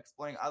of,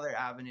 exploring other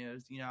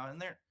avenues,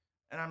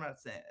 and I'm not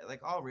saying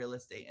like all real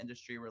estate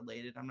industry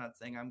related. I'm not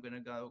saying I'm going to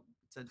go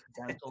to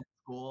dental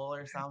school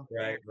or something,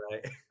 Right,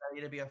 right.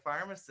 study to be a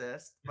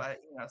pharmacist, but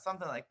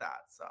something like that.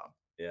 So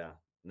Yeah.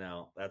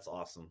 No, that's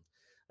awesome.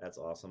 That's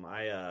awesome.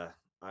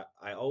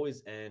 I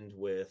always end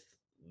with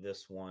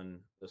this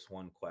one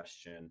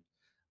question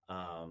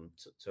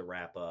to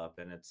wrap up,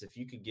 and it's if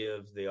you could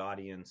give the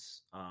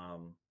audience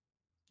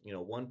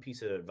one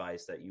piece of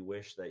advice that you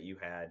wish that you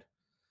had,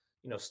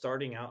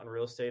 starting out in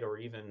real estate, or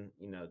even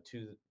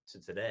to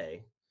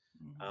today,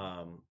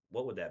 mhm.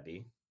 what would that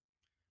be?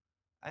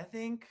 I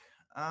think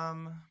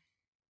um,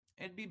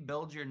 it'd be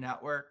build your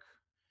network.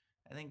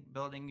 I think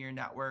building your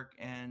network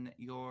and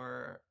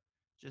your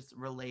just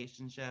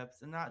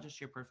relationships, and not just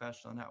your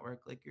professional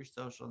network, like your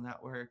social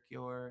network,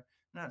 I'm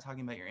not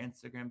talking about your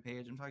Instagram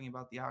page. I'm talking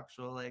about the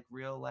actual like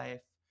real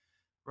life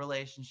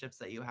relationships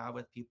that you have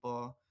with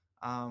people.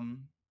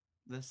 Um,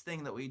 this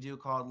thing that we do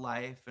called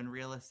life and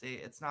real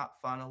estate, it's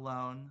not fun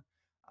alone.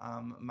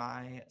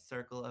 My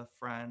circle of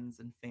friends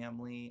and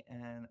family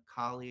and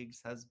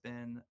colleagues has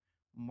been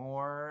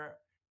more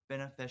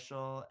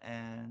beneficial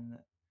and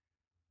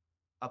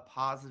a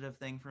positive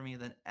thing for me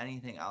than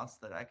anything else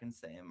that I can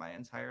say in my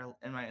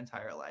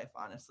entire life,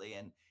 honestly.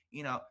 And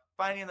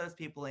finding those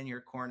people in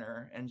your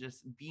corner and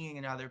just being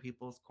in other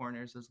people's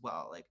corners as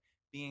well, like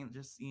being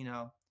just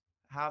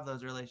have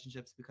those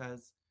relationships,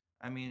 because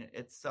I mean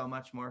it's so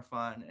much more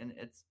fun and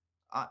it's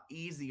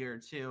easier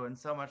too, and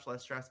so much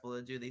less stressful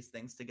to do these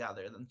things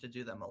together than to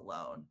do them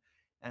alone.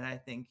 And I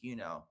think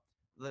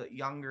the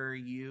younger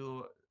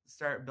you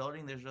start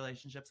building these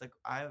relationships, like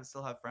I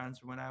still have friends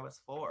from when I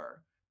was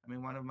 4. I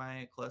mean, one of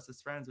my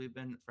closest friends, we've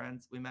been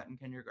friends, we met in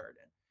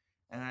kindergarten.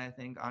 And I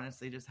think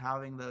honestly, just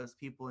having those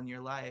people in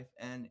your life,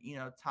 and,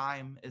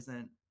 time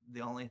isn't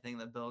the only thing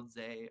that builds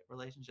a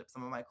relationship.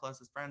 Some of my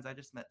closest friends I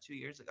just met 2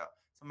 years ago.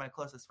 Some of my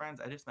closest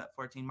friends I just met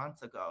 14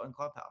 months ago in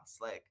Clubhouse.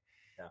 Like,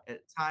 Yeah.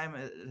 time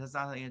it has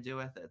nothing to do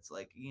with it. It's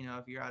like,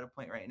 if you're at a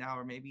point right now,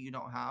 or maybe you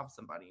don't have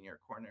somebody in your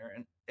corner.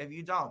 And if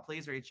you don't,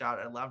 please reach out.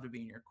 I'd love to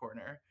be in your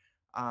corner.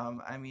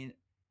 I mean,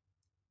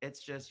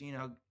 it's just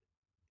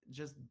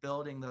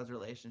building those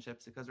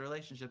relationships, because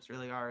relationships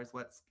really are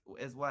what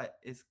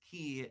is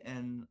key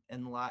in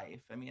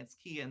life. I mean, it's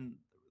key in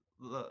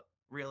the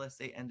real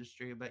estate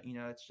industry, but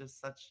it's just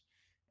such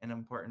an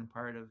important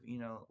part of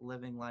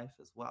living life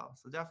as well.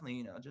 So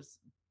definitely just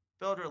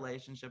build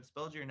relationships,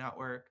 build your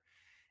network.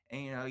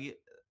 And if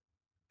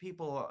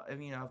people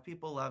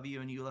love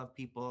you and you love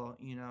people,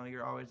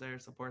 you're always there to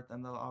support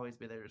them. They'll always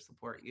be there to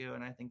support you.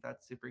 And I think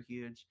that's super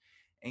huge.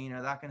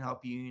 And that can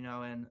help you,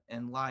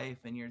 in life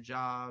and your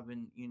job,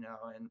 and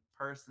and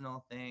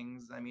personal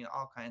things. I mean,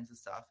 all kinds of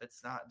stuff.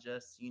 It's not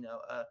just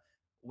a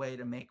way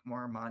to make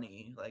more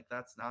money. Like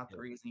that's not the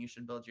Yeah. reason you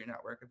should build your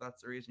network. If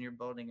that's the reason you're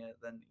building it,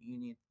 then you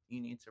need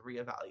to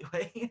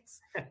reevaluate.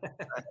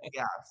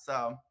 Yeah,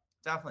 so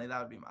definitely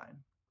that would be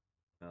mine.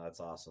 No, that's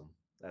awesome.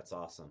 That's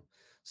awesome.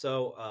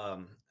 So,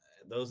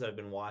 those that have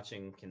been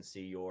watching can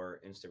see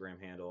your Instagram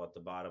handle at the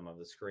bottom of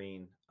the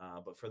screen.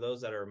 But for those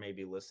that are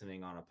maybe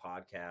listening on a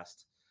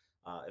podcast,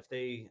 if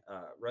they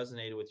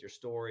resonated with your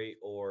story,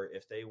 or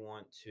if they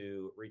want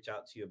to reach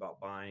out to you about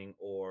buying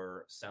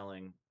or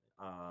selling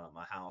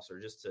a house,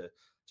 or just to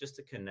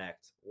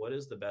connect, what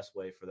is the best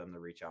way for them to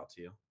reach out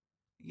to you?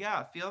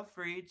 Yeah, feel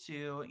free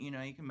to,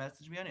 you can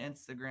message me on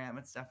Instagram.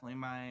 It's definitely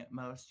my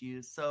most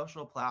used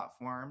social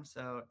platform.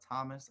 So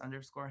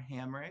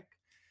Thomas_Hamrick.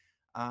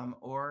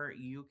 Or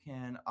you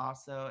can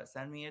also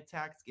send me a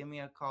text, give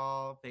me a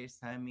call,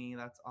 FaceTime me.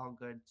 That's all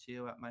good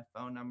too at my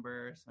phone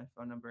number. So my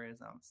phone number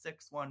is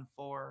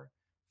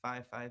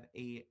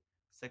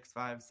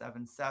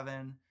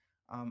 614-558-6577.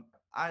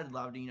 I'd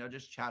love to,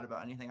 just chat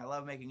about anything. I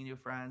love making new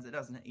friends. It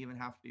doesn't even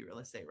have to be real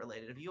estate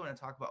related. If you want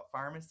to talk about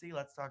pharmacy,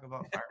 let's talk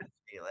about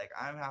pharmacy. Like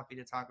I'm happy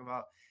to talk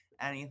about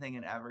anything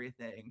and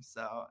everything.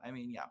 So, I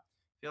mean, yeah,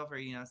 feel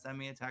free, send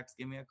me a text,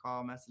 give me a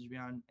call, message me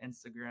on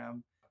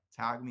Instagram,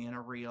 tag me in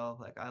a reel.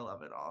 Like I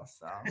love it all.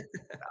 So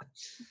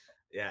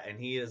Yeah, and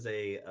he is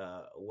a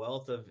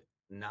wealth of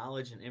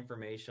knowledge and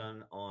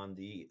information on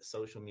the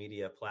social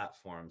media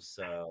platforms.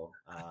 So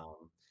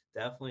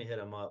definitely hit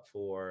him up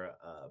for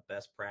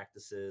best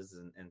practices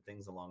and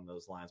things along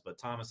those lines. But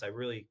Thomas, I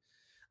really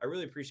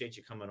appreciate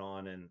you coming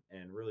on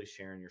and really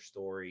sharing your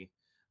story.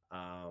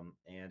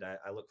 And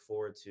I look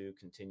forward to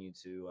continue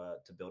to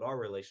build our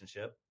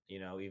relationship,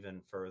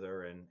 even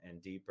further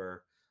and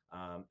deeper,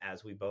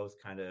 as we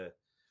both kind of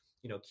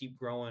keep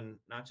growing,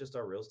 not just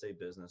our real estate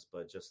business,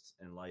 but just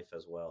in life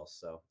as well.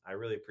 So I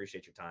really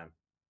appreciate your time.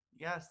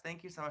 yes,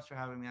 thank you so much for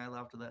having me. I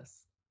loved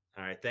this.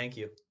 All right. Thank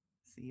you.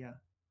 See ya.